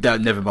mind. No,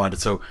 never mind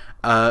at all.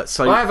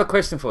 So I have a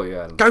question for you,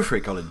 Alan. go for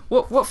it, Colin.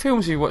 What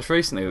films have you watched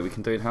recently that we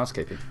can do in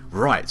housekeeping?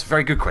 Right, it's a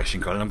very good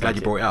question, Colin. I'm glad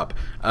you Thank brought it up.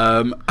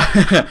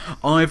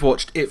 I've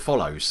watched It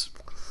Follows.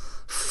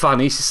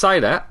 Funny to say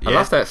that. I Yeah.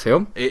 love that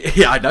film.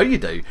 Yeah, I know you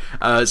do.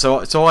 So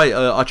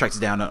I tracked it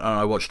down and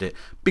I watched it.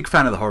 Big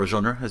fan of the horror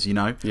genre, as you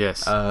know.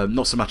 Yes.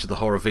 Not so much of the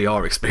horror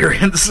VR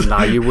experience.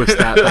 No, you was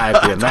that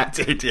badly, and I that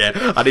did,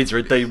 yeah. I need to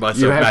redeem myself.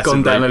 you have massively.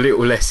 gone down a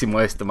little less in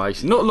my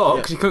estimation. Not a lot,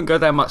 because you couldn't go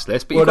down much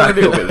less, but Well, you've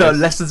gone a little bit less.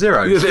 less than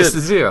zero. Yeah, less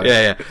than zero.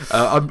 Yeah.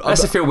 I'm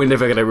That's a film we're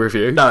never going to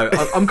review. No,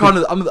 I'm kind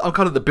of I'm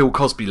kind of the Bill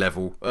Cosby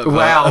level. Of,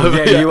 Wow,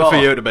 yeah, you for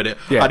are. you in a minute.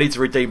 Yeah. I need to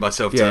redeem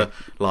myself Yeah. to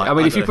like. I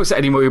mean, if don't you put that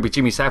anymore, you'll be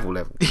Jimmy Savile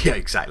level. yeah,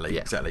 exactly.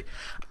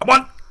 I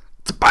want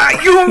to buy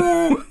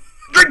you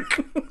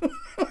drink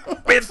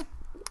with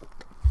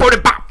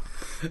pudding pop.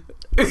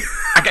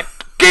 I got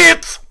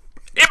kids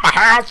in my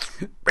house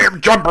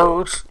with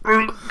jumpers,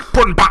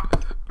 pudding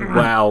pop,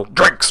 Wow.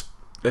 drinks.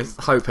 Let's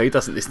hope he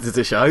doesn't listen to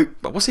the show.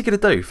 But what's he going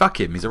to do? Fuck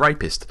him. He's a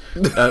rapist.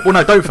 Well,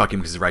 no, don't fuck him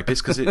because he's a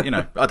rapist. Because I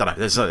don't know.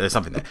 There's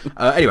something there.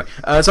 Anyway,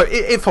 so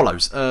it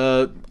follows.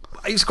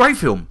 It's a great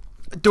film.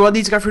 Do I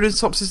need to go through the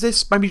synopsis of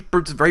this? Maybe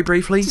very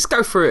briefly. Just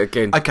go through it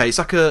again. Okay, it's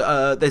like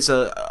there's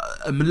a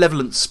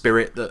malevolent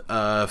spirit that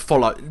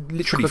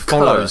literally Like a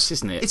follows, curse,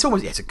 isn't it? It's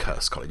almost it's a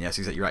curse, Colin. Yes,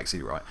 exactly. You're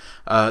absolutely right.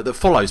 That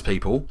follows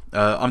people.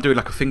 I'm doing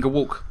like a finger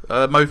walk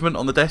movement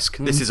on the desk.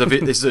 This is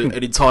an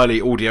entirely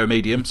audio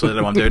medium, so I don't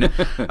know why I'm doing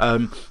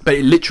it. But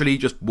it literally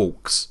just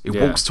walks. It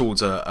Yeah. walks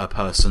towards a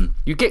person.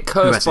 You get Who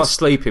cursed has by this-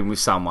 sleeping with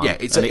someone, Yeah,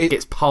 it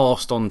gets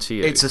passed on to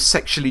you. It's a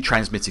sexually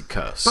transmitted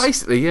curse.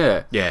 Basically,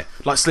 yeah. Yeah,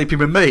 like sleeping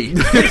with me.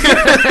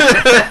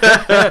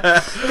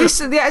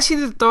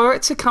 Actually, the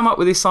director come up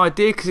with this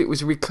idea because it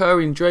was a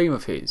recurring dream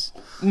of his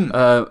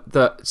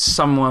that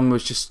someone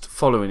was just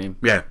following him.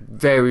 Yeah.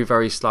 Very,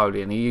 very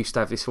slowly, and he used to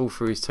have this all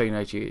through his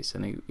teenage years,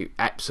 and he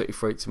absolutely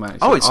freaked him out. He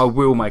Oh, said, I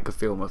will make a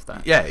film of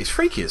that. Yeah, it's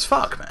freaky as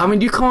fuck, man. I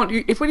mean, you can't.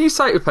 When you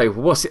say to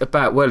people, "What's it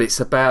about?" Well, it's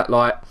about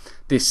like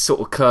this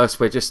sort of curse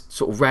where just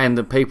sort of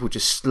random people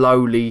just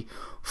slowly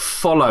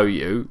follow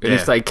you, and Yeah.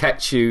 if they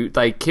catch you,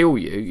 they kill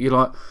you. You're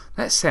like,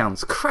 that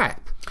sounds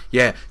crap.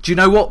 Yeah. Do you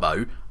know what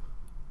though?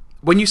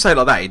 When you say it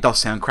like that, it does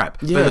sound crap.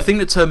 Yeah. But the thing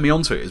that turned me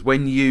onto it is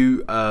when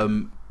you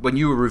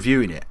were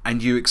reviewing it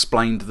and you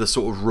explained the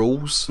sort of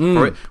rules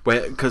for it,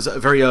 because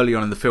very early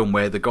on in the film,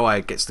 where the guy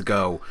gets the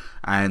girl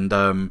and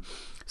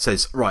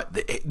says, "Right,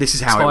 this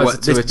is how it Ties works.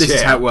 it to a This is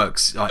chair. how it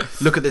works. Like,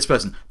 look at this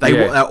person.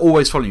 They're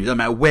always following you. No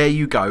matter where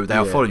you go, they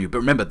are Yeah. following you. But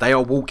remember, they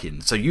are walking,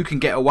 so you can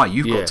get away.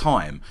 You've Yeah. got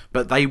time,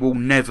 but they will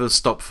never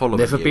stop following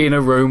Never you. be in a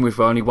room with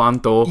only one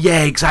door.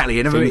 Yeah, exactly.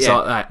 And Things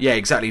like that. Yeah,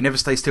 exactly. Never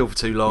stay still for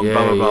too long. Yeah,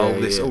 Blah blah blah.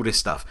 yeah, All this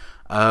stuff.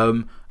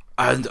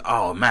 And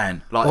oh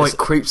man, like Oh, it's- it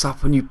creeps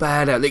up on you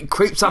bad. It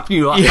creeps up on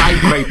you like they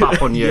creep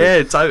up on you.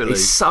 Yeah, totally.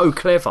 It's so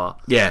clever.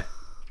 yeah.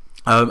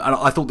 And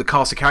I thought the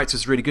cast of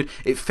characters was really good.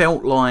 It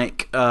felt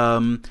like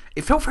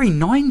it felt very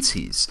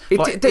 90s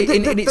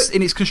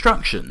in its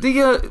construction.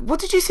 What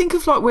did you think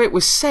of like where it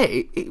was set?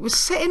 It was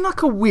set in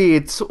like a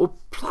weird sort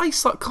of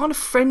place, like kind of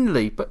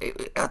friendly, but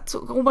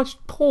sort of almost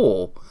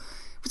poor.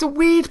 It was a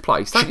weird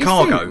place. Don't you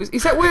Chicago. think?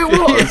 Is that where it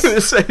was? It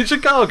was in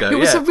Chicago. It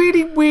was a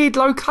really weird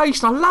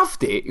location. I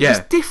loved it. It Yeah. was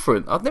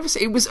different. I've never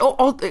seen. It was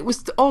odd. It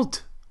was odd.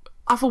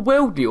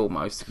 otherworldly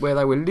almost, where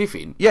they were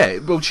living. Yeah,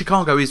 well,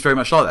 Chicago is very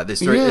much like that.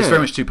 There's Yeah. very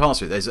much two parts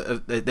to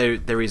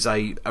it. There is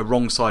a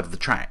wrong side of the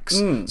tracks.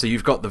 So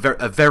you've got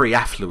a very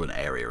affluent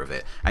area of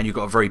it, and you've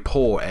got a very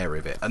poor area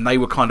of it, and they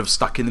were kind of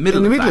stuck in the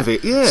middle. Of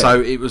it, yeah.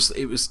 So it was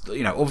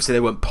obviously they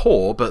weren't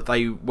poor, but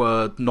they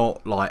were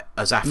not like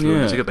as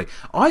affluent as they could be.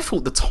 I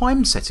thought the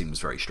time setting was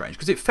very strange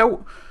because it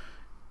felt.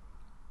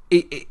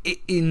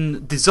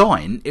 In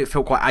design, it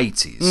felt quite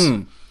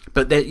 80s,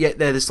 but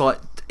there's like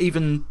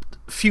even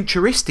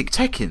futuristic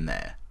tech in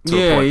there. To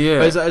a point.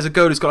 There's a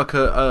girl who's got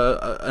like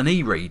an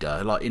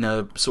e-reader, like in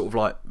a sort of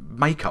like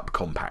makeup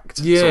compact.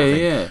 Sort of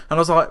thing. And I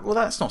was like, well,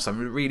 that's not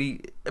something that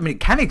really. I mean, it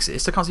can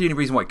exist. I can't see any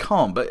reason why it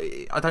can't, but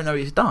I don't know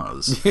if it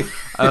does.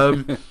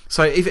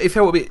 So it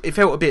felt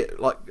a bit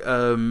like.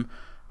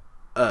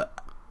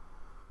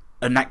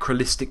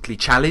 Anachronistically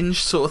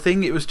challenged sort of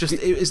thing. It was just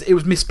it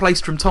was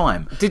misplaced from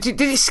time. Did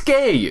it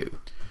scare you?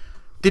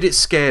 Did it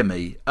scare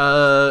me?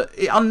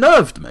 It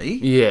unnerved me.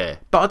 Yeah,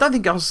 but I don't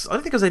think I was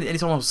any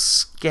time I was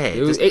scared.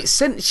 It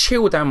sent a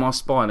chill down my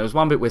spine. There was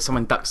one bit where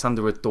someone ducks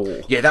under a door.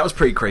 Yeah, that was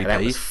pretty creepy.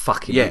 That was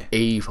fucking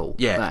evil.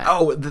 Yeah. That.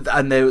 Oh,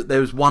 and there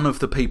was one of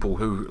the people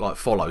who like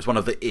follows one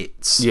of the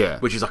its. Yeah.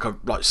 Which is like a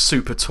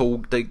super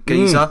tall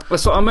geezer.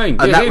 That's what I mean.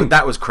 And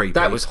that was creepy.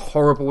 That was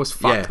horrible as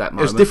fuck. Yeah. That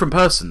moment. It was a different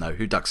person though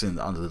who ducks in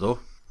under the door.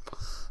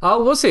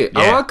 Oh, was it?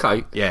 Yeah. Oh,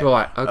 okay. Yeah.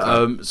 Right.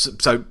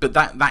 Okay. But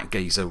that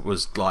geezer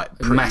was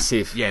like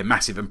massive. Yeah,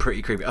 massive and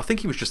pretty creepy. I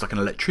think he was just like an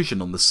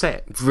electrician on the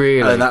set.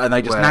 Really? And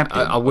they just nabbed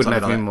him. I wouldn't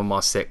have like him on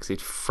my set 'cause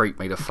he'd freak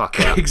me the fuck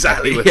out.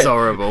 Exactly. It was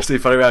horrible.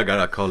 Steve funny around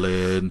going,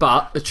 Colin.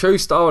 But the true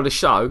star of the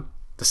show,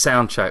 the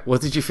soundtrack.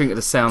 What did you think of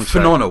the soundtrack?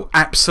 Phenomenal,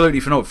 absolutely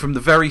phenomenal from the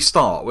very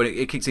start when it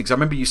kicked in. Because I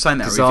remember you saying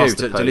that in review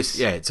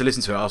to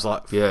listen to it. I was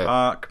like,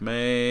 fuck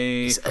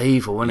me, it's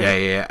evil, isn't it?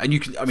 Yeah. And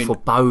you can, I mean,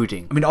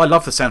 foreboding. I mean, I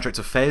love the soundtrack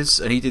to Fez,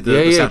 and he did the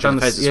soundtrack to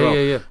Fez as well.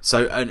 Yeah.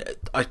 So, and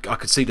I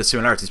could see the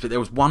similarities, but there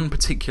was one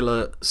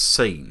particular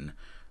scene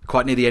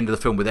quite near the end of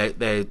the film where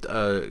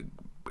they're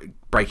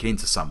breaking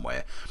into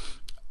somewhere,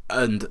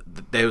 and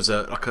there was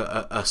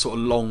a sort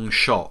of long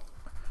shot.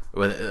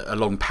 A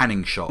long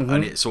panning shot,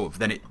 and it sort of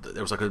there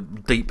was like a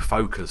deep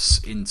focus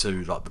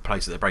into like the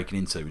place that they're breaking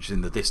into, which is in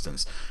the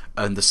distance,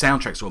 and the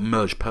soundtrack sort of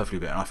merged perfectly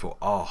with it. And I thought,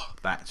 oh,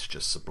 that's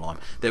just sublime.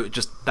 There was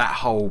just that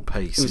whole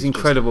piece. It was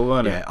incredible,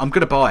 wasn't it? Yeah, I'm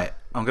gonna buy it.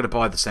 I'm gonna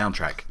buy the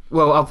soundtrack.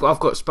 Well, I've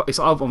got it's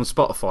up on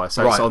Spotify,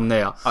 so it's on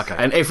there. Okay.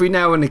 And every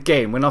now and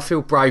again, when I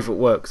feel brave at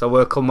work, because I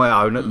work on my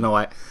own at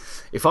night.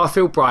 If I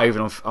feel brave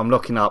and I'm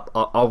looking up,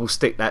 I will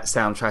stick that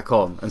soundtrack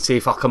on and see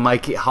if I can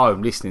make it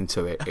home listening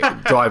to it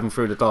driving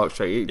through the dark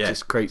street. It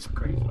just creeps.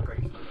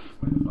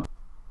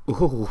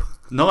 Ooh,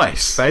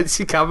 nice.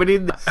 Fancy coming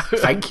in.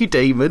 Thank you,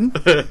 Demon.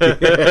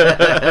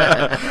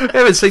 I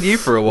haven't seen you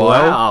for a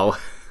while. Wow.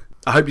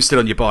 I hope you're still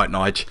on your bike,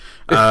 Nige.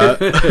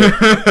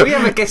 We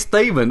have a guest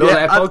demon on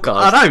our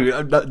podcast. I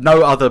know.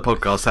 No other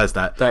podcast has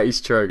that. That is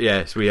true.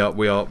 Yes, we are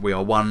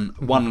one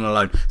and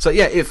alone. So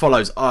yeah, It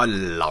Follows. I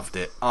loved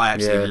it. I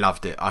absolutely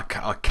loved it. I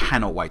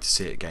cannot wait to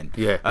see it again.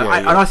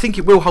 And I think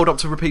it will hold up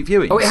to repeat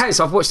viewing. Oh, it has.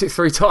 I've watched it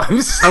 3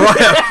 times.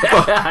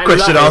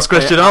 Question asked,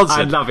 question answered.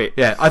 I love it.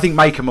 Yeah, I think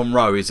Maika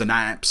Monroe is an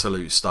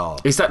absolute star.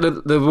 Is that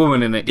the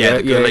woman in it? Yeah,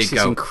 the lead she's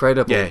girl.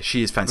 incredible. Yeah,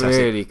 she is fantastic.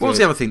 Really What was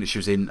good. the other thing that she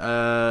was in?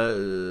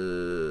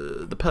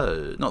 The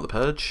Purge, not The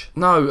Purge.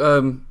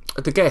 No,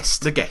 The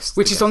Guest. The Guest,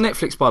 which The is Guest. on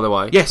Netflix, by the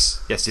way.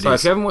 Yes, it So is.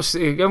 if you haven't watched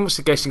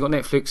The Guest and got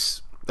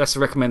Netflix, that's a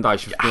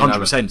recommendation.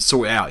 100%.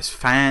 Sort it out. It's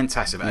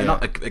fantastic. And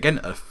again,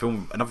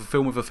 another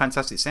film with a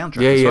fantastic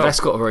soundtrack. as well. That's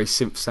got a very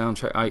simple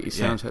soundtrack, 80s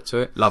soundtrack to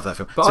it. Love that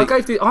film. But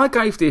I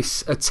gave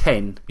this a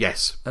 10.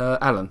 Yes.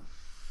 Alan.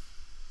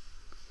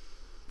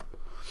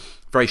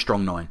 Very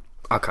strong 9.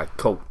 Okay,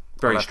 cool.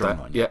 Very I'll have strong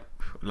that. 9. Yeah.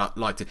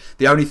 Liked it.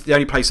 The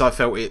only place I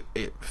felt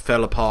it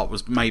fell apart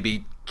was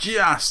maybe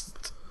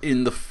just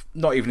in the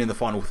not even in the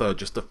final third,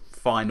 just the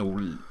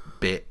final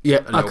bit. Yeah.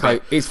 a little Okay.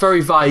 bit. It's very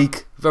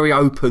vague, very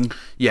open.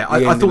 Yeah,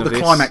 I thought the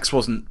climax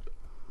wasn't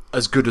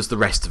as good as the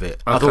rest of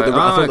it. I Okay.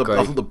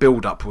 thought the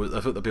build up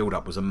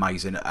was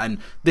amazing, and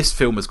this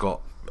film has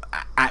got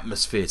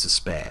atmosphere to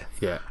spare.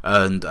 Yeah.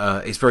 And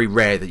it's very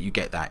rare that you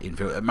get that in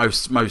film.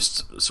 Most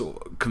sort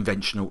of not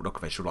conventional,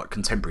 like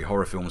contemporary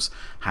horror films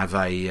have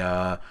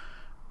a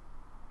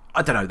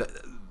I don't know.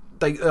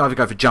 They either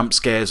go for jump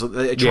scares or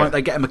they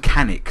get a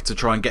mechanic to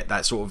try and get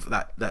that sort of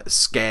that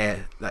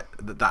scare, that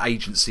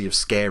agency of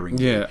scaring.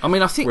 Yeah, I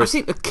mean, I think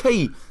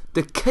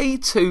the key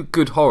to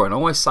good horror, and I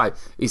always say,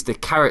 is the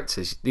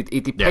characters.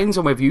 It depends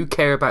on whether you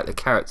care about the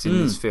characters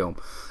in this film.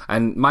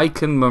 And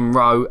Maika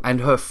Monroe and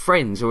her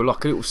friends, who are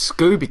like a little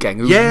Scooby gang,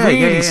 who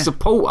really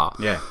support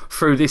her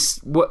through this.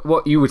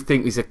 What you would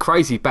think is a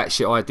crazy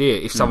batshit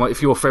idea.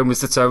 If your friend was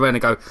to turn around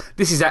and go,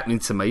 "This is happening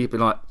to me," you'd be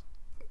like,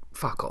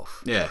 fuck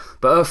off. Yeah.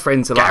 But her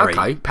friends are Gary,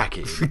 like, okay, pack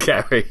it in.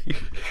 Gary.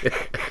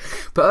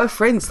 But her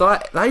friends,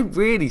 like, they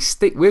really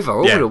stick with her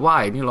all Yeah. the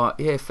way, and you're like,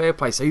 yeah, fair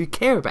play. So you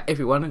care about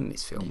everyone in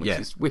this film, which Yeah.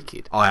 is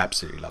wicked. I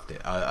absolutely loved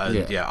it.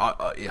 Yeah.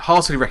 I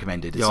heartily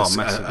recommended. It's Yeah, a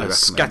massively recommend it.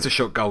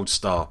 scattershot gold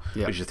star,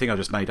 Yeah. which is a thing I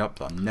just made up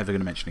that I'm never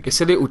going to mention again.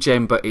 It's a little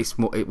gem, but it's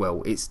more.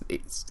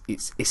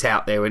 It's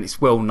out there and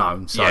it's well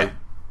known. So Yeah.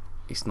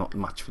 it's not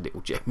much of a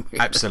little gem.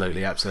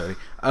 Absolutely.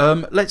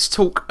 Let's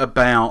talk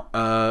about.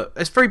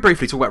 Let's very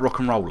briefly talk about Rock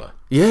and Roller.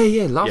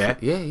 Yeah, love Yeah.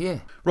 it. Yeah.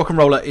 Rock and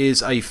Roller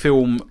is a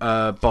film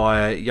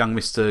by young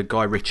Mr.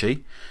 Guy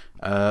Ritchie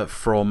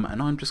from,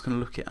 and I'm just going to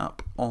look it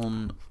up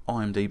on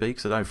IMDb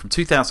because I know, from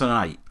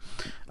 2008,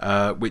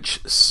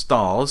 which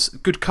stars,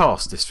 good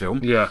cast this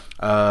film. Yeah.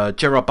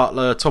 Gerard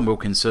Butler, Tom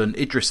Wilkinson,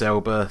 Idris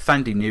Elba,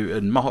 Thandie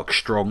Newton, Mark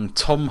Strong,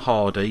 Tom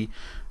Hardy,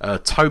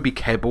 Toby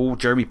Kebbell,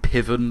 Jeremy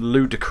Piven,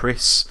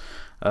 Ludacris,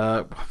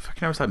 fucking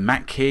hell, like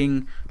Matt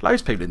King,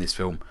 loads of people in this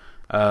film.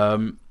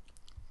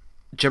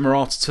 Gemma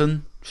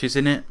Arterton, she's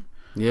in it.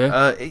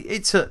 Yeah.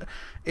 It's a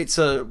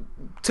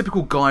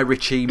typical Guy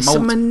Ritchie. It's a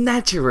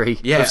menagerie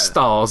of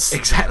stars.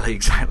 Exactly.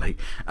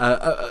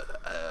 A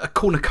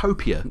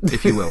cornucopia,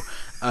 if you will.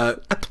 A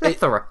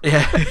plethora.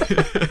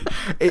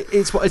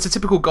 It's a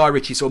typical Guy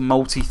Ritchie sort of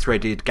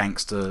multi-threaded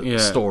gangster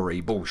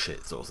story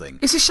bullshit sort of thing.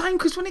 It's a shame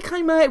because when it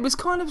came out, it was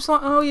kind of like,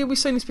 oh yeah, we've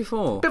seen this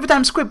before. Bit of a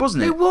damn squib,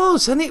 wasn't it? It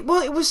was, and it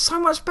was so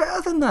much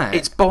better than that.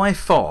 It's by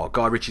far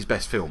Guy Ritchie's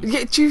best film.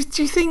 Yeah, do you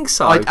think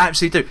so? I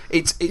absolutely do.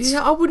 It's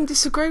yeah, I wouldn't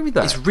disagree with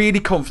that. It's really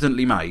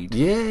confidently made.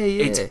 Yeah.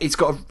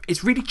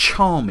 It's really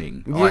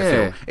charming. I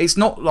feel it's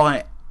not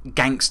like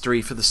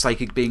gangstery for the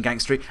sake of being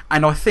gangstery,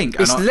 and I think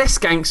it's less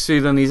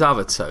gangstery than these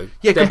other two.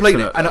 Yeah,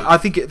 completely. Definitely. And I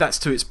think that's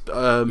to its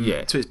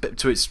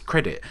to its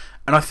credit.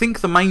 And I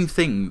think the main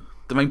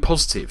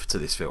positive to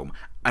this film,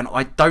 and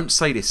I don't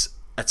say this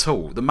at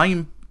all, the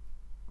main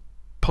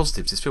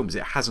positive to this film is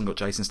it hasn't got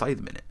Jason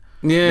Statham in it.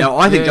 Yeah. Now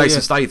I think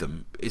Jason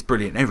Statham is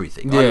brilliant in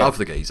everything. I Yeah. love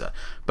the geezer,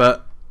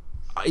 but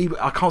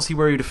I can't see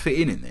where he would have fit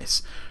in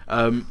this.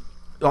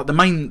 Like the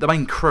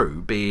main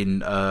crew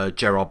being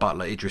Gerard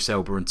Butler, Idris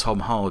Elba, and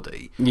Tom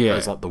Hardy. Yeah.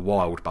 It's like the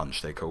Wild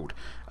Bunch they're called.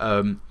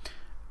 There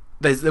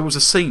is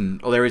a scene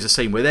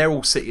where they're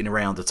all sitting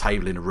around a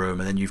table in a room,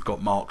 and then you've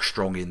got Mark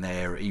Strong in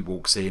there. He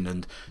walks in,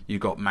 and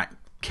you've got Matt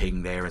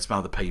King there, and some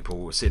other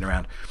people sitting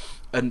around.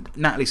 And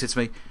Natalie said to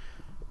me,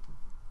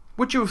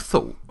 "Would you have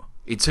thought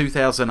in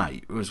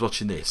 2008, when I was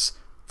watching this,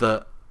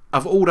 that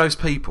of all those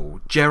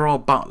people,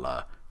 Gerard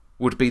Butler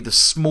would be the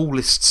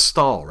smallest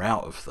star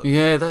out of them?"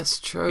 Yeah, that's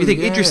true. You think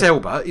yeah. Idris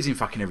Elba is in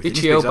fucking everything.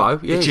 Itchy Elbow,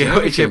 yeah,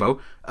 Itchy Elbow.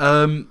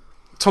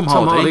 Tom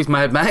Hardy's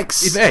Mad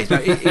Max. He's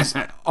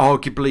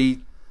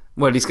arguably.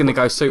 Well, he's going to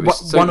go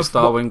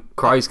superstar when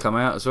Craze come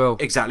out as well.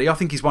 Exactly. I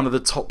think he's one of the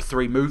top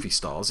 3 movie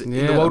stars in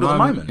Yeah, the world at the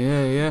moment.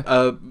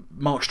 Yeah.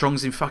 Mark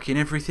Strong's in fucking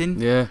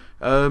everything. Yeah.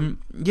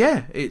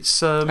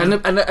 It's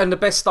and the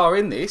best star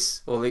in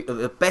this, or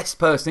the best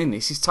person in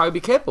this, is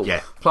Toby Kebbell.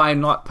 Yeah.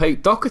 Playing like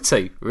Pete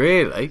Doherty.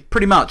 Really,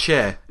 pretty much.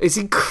 Yeah. It's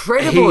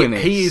incredible in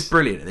this. He is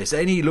brilliant in this,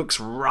 and he looks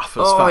rough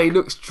as fuck. Oh, he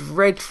looks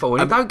dreadful,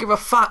 and he don't give a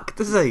fuck,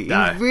 does he?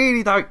 No. He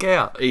really don't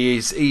care.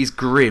 He's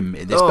grim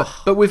in this,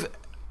 Oh. but with.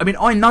 I mean,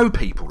 I know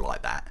people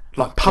like that,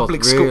 like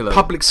public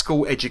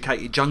school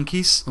educated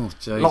junkies. Oh,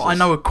 Jesus. Like I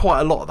know quite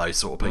a lot of those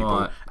sort of people,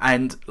 Right.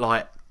 and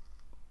like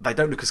they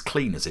don't look as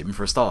clean as him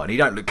for a start, and he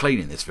don't look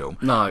clean in this film.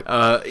 No,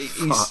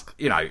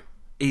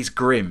 he's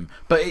grim,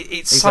 but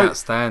it's He's so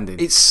outstanding.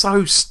 It's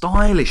so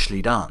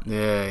stylishly done.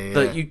 Yeah.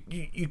 That you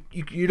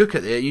look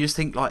at it, and you just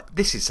think like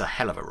this is a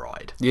hell of a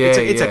ride. Yeah,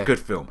 it's yeah. a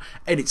good film,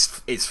 and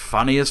it's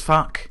funny as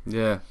fuck.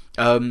 Yeah.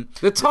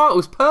 The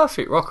title's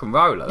perfect, Rock and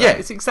Roller. Yeah.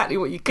 It's exactly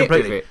what you get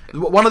Completely. with it.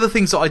 One of the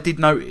things that I did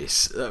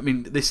notice, I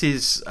mean, this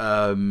is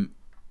 7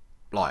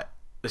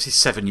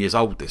 years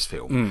old, this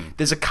film.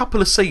 There's a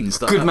couple of scenes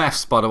that Good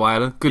maths, by the way,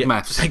 Alan. Good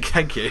maths.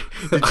 Thank you.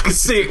 I can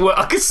see it.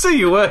 I can see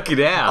you working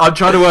it out. I'm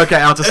trying to work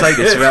out how to say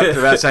this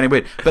without sounding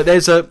weird. But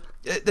there's a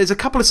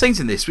couple of scenes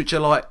in this which are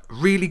like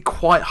really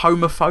quite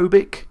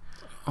homophobic.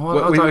 I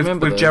don't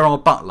remember with them.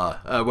 Gerard Butler,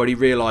 where he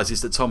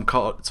realises that Todd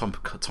Carty's Todd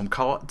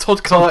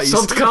Carty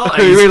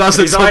he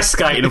realises he's ice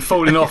skating and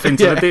falling off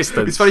into the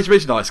distance. It's funny to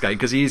mention ice skating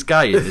because he is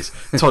gay in this.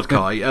 Todd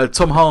Carty,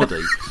 Tom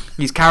Hardy,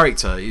 his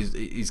character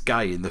is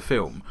gay in the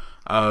film.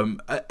 And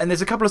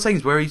there's a couple of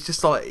scenes where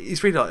he's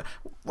really like,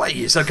 "What are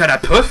you some kind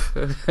of puff?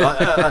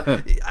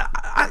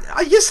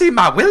 Are you see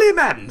my willy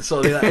man?"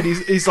 Sort of, and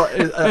he's like,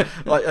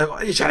 "What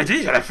are you trying to do?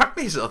 You trying to fuck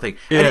me?" Sort of thing.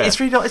 Yeah. And it's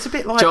really like, it's a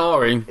bit like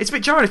jarring. It's a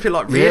bit jarring. It's a bit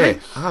like, really? Yeah.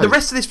 Oh. The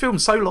rest of this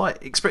film's so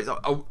like express. Like,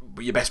 oh,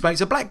 your best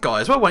mate's a black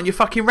guy as well. Why don't you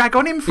fucking rag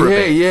on him for a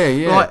bit?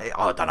 Yeah. Like,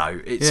 I don't know.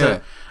 It's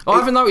I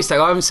haven't noticed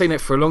that. I haven't seen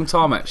it for a long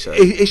time, actually.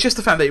 it's just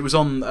the fact that it was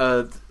on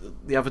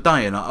the other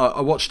day, and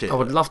I watched it. I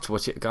would love to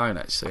watch it again,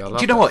 actually. Do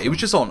you know what? It was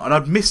just on, and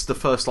I'd missed the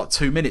first like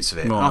 2 minutes of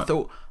it, and I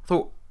thought,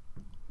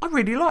 I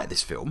really like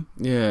this film.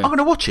 Yeah. I'm going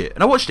to watch it.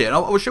 And I watched it, and I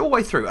watched it all the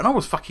way through, and I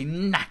was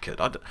fucking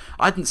knackered.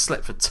 I hadn't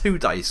slept for 2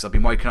 days, so I've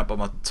been woken up by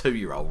my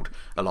 2-year-old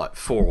at like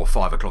 4 or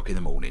 5 o'clock in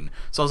the morning.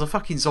 So I was a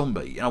fucking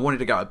zombie, and I wanted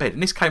to go to bed.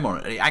 And this came on,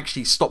 and it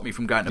actually stopped me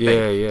from going to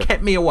bed. Yeah.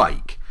 Kept me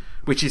awake,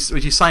 which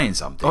is saying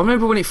something. I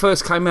remember when it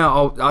first came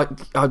out,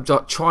 I was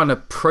like trying to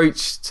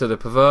preach to the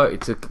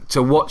perverted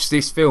to watch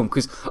this film,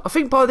 because I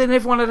think by then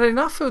everyone had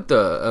enough of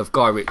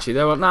Guy Ritchie.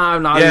 They were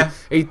like, no, Yeah.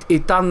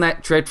 he'd done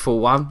that dreadful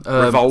one,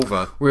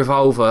 Revolver,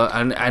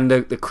 and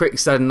the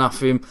critics had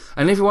enough of him,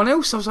 and everyone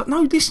else. I was like,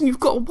 no, listen, you've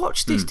got to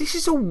watch this. This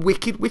is a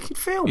wicked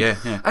film.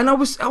 Yeah. And I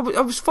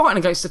was fighting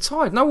against the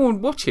tide. No one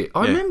would watch it.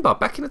 I remember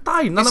back in the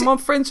day, none of my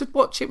friends would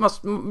watch it. My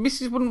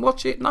missus wouldn't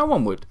watch it. No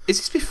one would. Is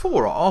this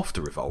before or after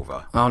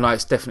Revolver? Oh no,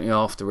 it's definitely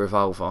after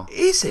Revolver.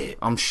 Is it?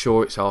 I'm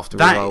sure it's after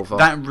Revolver.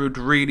 That would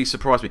really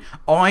surprise me.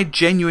 I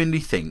genuinely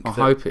think. I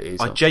hope it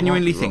is. I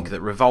genuinely think that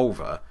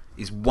Revolver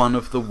is one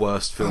of the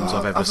worst films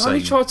I've ever seen. I've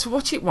only tried to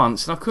watch it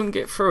once and I couldn't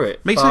get through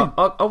it. Me too.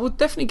 I would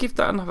definitely give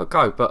that another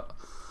go, but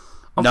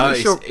I'm no,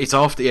 pretty sure it's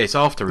after. Yeah, it's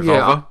after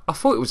Revolver. I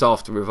thought it was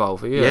after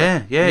Revolver.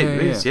 Yeah,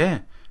 it is. Yeah.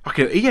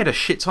 Okay, he had a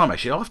shit time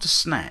actually after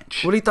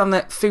Snatch. Well, he done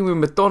that thing with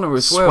Madonna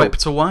as well.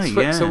 Swept Away,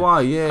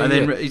 yeah. And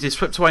then he did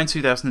Swept Away in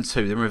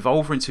 2002, then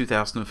Revolver in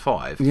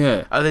 2005.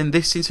 Yeah. And then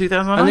this in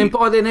 2008. And then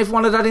by then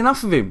everyone had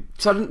enough of him.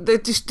 So they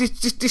just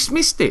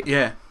dismissed it.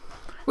 Yeah.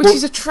 Which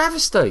is a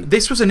travesty.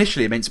 This was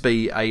initially meant to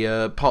be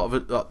a part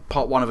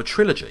one of a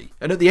trilogy,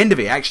 and at the end of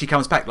it, actually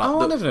comes back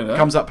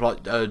comes up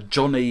like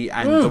Johnny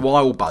and the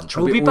Wild Bunch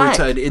will be back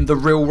in the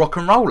real Rock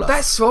and Roller.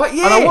 That's right,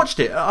 yeah. And I watched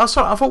it. I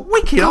thought,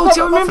 wicked. God, do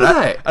you remember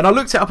that? And I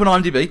looked it up on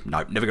IMDb.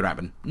 No, never going to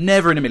happen.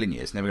 Never in a million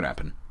years. Never going to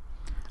happen.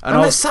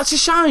 And that's such a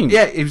shame.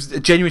 Yeah, it was a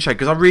genuine shame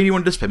because I really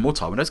wanted to spend more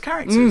time with those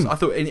characters. I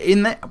thought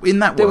in that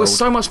world there was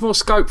so much more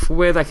scope for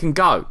where they can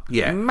go.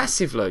 Yeah,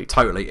 massively.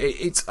 Totally.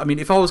 It's. I mean,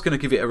 if I was going to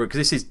give it because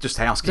this is just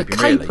housekeeping.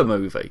 The Caper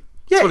movie.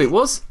 Yeah, that's what it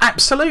was.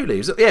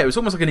 Absolutely. It was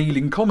almost like an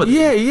Ealing comedy.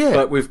 Yeah.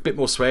 But with a bit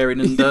more swearing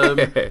and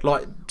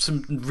like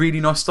some really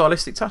nice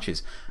stylistic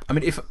touches. I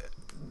mean, if.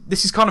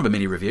 This is kind of a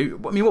mini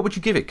review. I mean, what would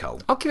you give it, Cole?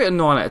 I'll give it a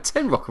 9 out of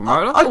 10, Rock and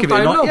Roller. I'd give it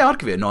a 9. Yeah, I'd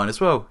give it a 9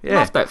 as well. Yeah.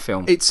 Love that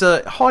film. It's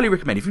highly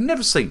recommended. If you've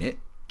never seen it,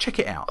 check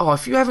it out. Oh,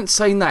 if you haven't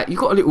seen that, you've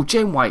got a little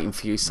gem waiting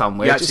for you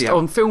somewhere. Just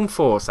on Film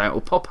 4 or something,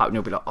 it'll pop up and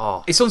you'll be like,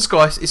 oh. It's on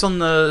Sky. It's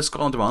on Sky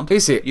On Demand.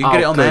 Is it? You can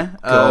get it on there.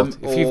 God.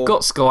 If you've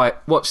got Sky,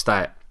 watch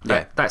that.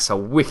 That's a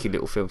wicked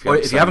little film.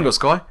 If you haven't got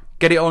Sky,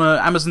 get it on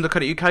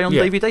Amazon.co.uk on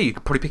DVD. You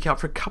could probably pick it up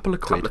for a couple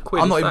of quid.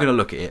 I'm not even going to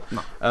look at it.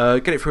 No.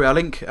 Get it through our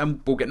link and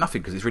we'll get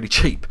nothing because it's really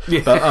cheap.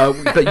 Yeah.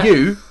 But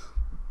you...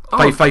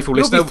 faithful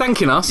listener, you'll be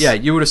thanking us. Yeah,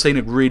 you would have seen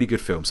a really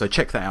good film, so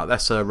check that out.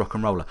 That's Rock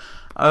and Roller.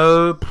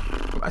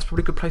 That's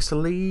probably a good place to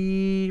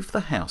leave the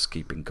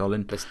housekeeping,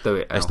 Colin. Let's do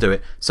it. Let's do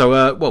it.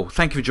 So, well,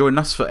 thank you for joining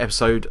us for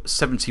episode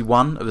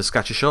 71 of the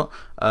Scatcher Shot.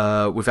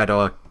 We've had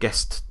our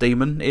guest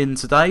Demon in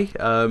today.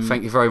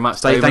 Thank you very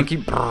much, Dave. Demon. Thank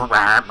you.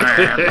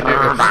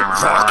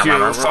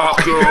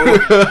 Fuck you.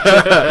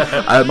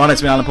 My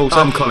name's Alan Paulson.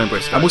 I'm Colin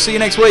Briscoe. And we'll see you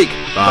next week.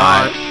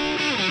 Bye.